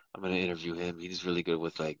 I'm gonna interview him. He's really good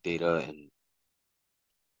with like data and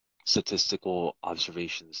statistical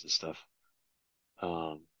observations and stuff.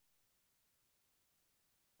 Um,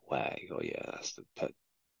 Wag. Oh yeah, that's the pet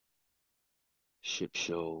ship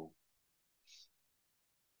show.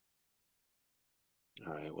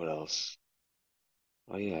 All right, what else?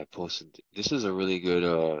 Oh yeah, I posted. This is a really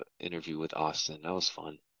good interview with Austin. That was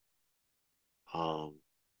fun. Um,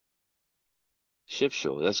 Ship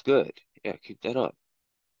show. That's good. Yeah, keep that up.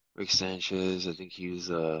 Rick Sanchez. I think he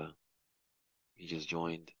just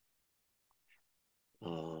joined.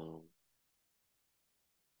 Um,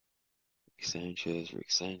 Rick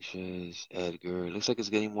Sanchez, Edgar. Looks like it's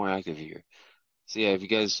getting more active here. So yeah, if you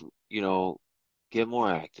guys, get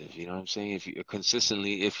more active, you know what I'm saying? If you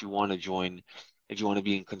consistently, if you want to join, if you want to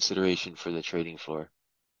be in consideration for the trading floor.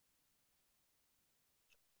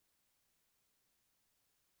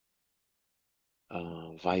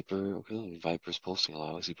 Viper, okay, Viper's posting a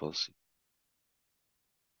lot. What's he posting?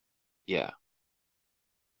 Yeah.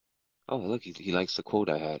 Oh, look, he likes the quote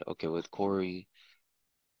I had. Okay, with Corey.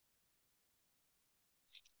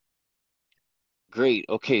 Great.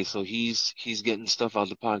 Okay, so he's getting stuff out of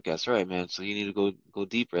the podcast. All right, man. So you need to go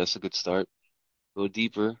deeper. That's a good start. Go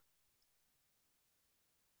deeper.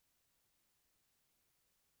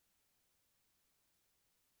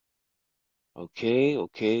 Okay,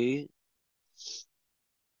 okay.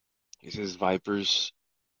 This is Vipers.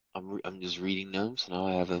 I'm just reading them, so now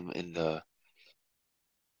I have them in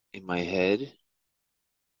my head.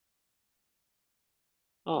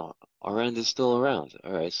 Oh, our end is still around.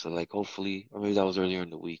 All right, so like hopefully, or maybe that was earlier in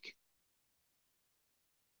the week.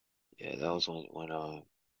 Yeah, that was when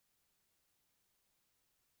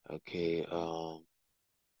okay,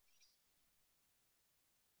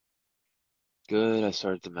 good. I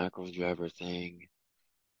started the macro driver thing.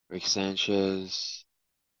 Rick Sanchez.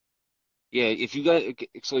 Yeah, if you guys, okay,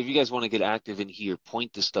 so if you guys want to get active in here,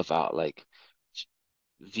 point this stuff out, like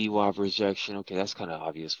VWAP rejection. Okay, that's kind of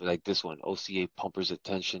obvious, but like this one, OCA pumpers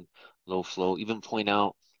attention, low flow. Even point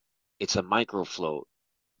out it's a micro float,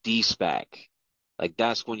 D-SPAC. Like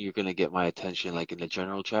that's when you're gonna get my attention, like in the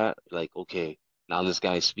general chat. Like, okay, now this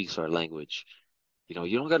guy speaks our language. You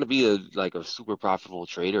don't got to be a super profitable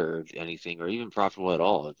trader or anything, or even profitable at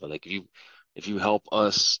all. But like if you help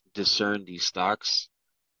us discern these stocks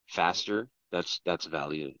faster, that's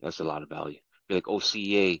value. That's a lot of value. Be like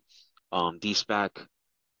OCA, D-SPAC,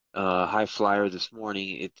 high flyer this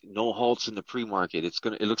morning. It no halts in the pre-market.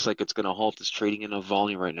 It looks like it's gonna halt. It's trading in a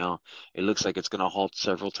volume right now. It looks like it's gonna halt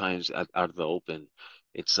several times out of the open.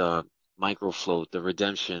 It's micro float, the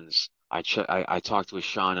redemptions. I talked with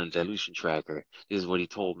Sean on dilution tracker. This is what he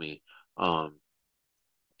told me. Um,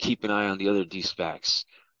 Keep an eye on the other D-SPACs.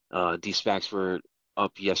 D-SPACs were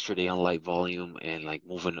up yesterday on light volume and like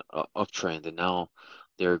moving uptrend, and now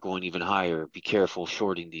they're going even higher. Be careful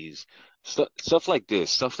shorting these. Stuff like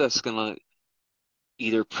this, stuff that's gonna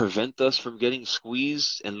either prevent us from getting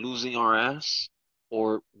squeezed and losing our ass,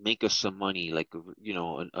 or make us some money. Like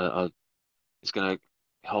it's gonna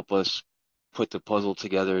help us put the puzzle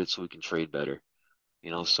together so we can trade better.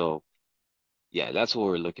 So yeah, that's what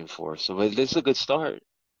we're looking for. So, but this is a good start.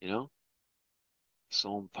 You know,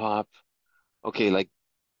 Son Pop. Okay, like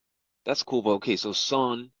that's cool, but okay, so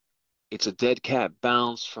Sun, it's a dead cat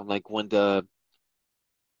bounce from like when the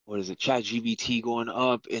what is it, Chat GBT going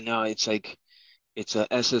up, and now it's like it's a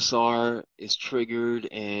SSR is triggered,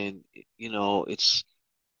 and it's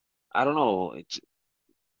I don't know,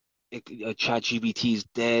 Chat GBT is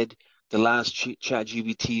dead. The last Chat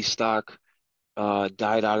GBT stock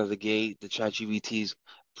died out of the gate. The Chat GBTs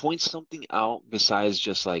point something out besides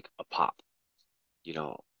just like a pop, you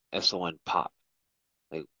know, SON pop.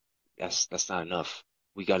 Like that's not enough.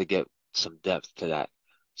 We got to get some depth to that.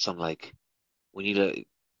 Some like we need to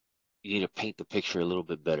you need to paint the picture a little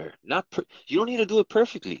bit better. Not you don't need to do it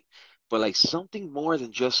perfectly, but like something more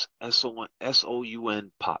than just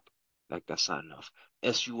SOUN pop. Like that's not enough.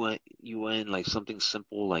 SUN like something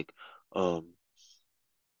simple like um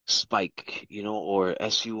spike, or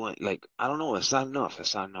SU1. Like, I don't know, it's not enough.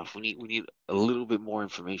 It's not enough. We need a little bit more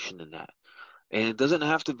information than that. And it doesn't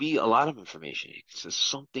have to be a lot of information. It's just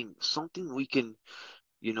something we can,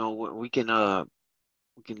 we can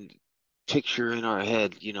picture in our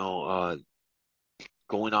head,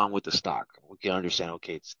 going on with the stock. We can understand,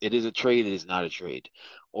 okay, it is a trade, it is not a trade.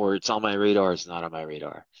 Or it's on my radar, it's not on my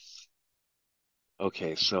radar.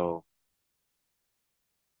 Okay, so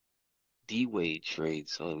D Wade trade.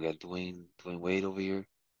 So we got Dwayne Wade over here.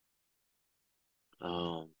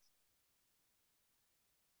 Um,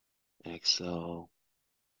 Excel.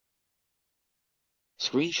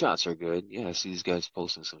 Screenshots are good. Yeah, I see these guys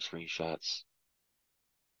posting some screenshots.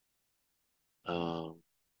 Um,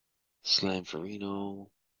 Slam Farino,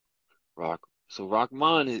 Rock. So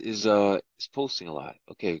Rockman is posting a lot.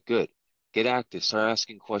 Okay, good. Get active. Start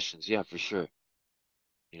asking questions. Yeah, for sure.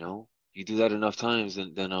 You do that enough times,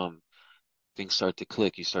 then things start to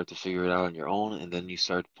click. You start to figure it out on your own, and then you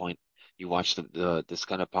watch the this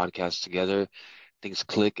kind of podcast together, things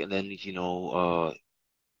click, and then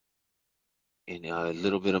in a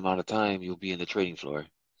little bit amount of time, you'll be in the trading floor.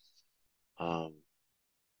 Um,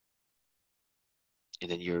 and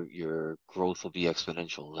then your growth will be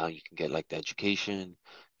exponential. Now you can get like the education,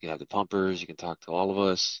 you can have the pumpers, you can talk to all of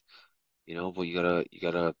us, but you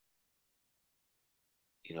gotta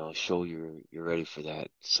show you're ready for that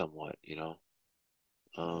somewhat.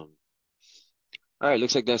 Um, all right,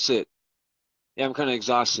 looks like that's it. Yeah, I'm kind of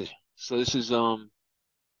exhausted. So this is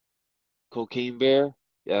Cocaine Bear.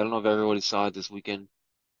 Yeah, I don't know if everybody saw it this weekend.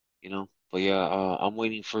 But yeah, I'm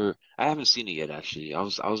waiting for. I haven't seen it yet, actually. I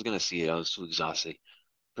was gonna see it. I was too exhausted.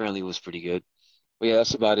 Apparently, it was pretty good. But yeah,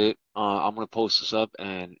 that's about it. I'm gonna post this up,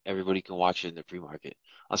 and everybody can watch it in the pre-market.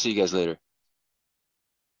 I'll see you guys later.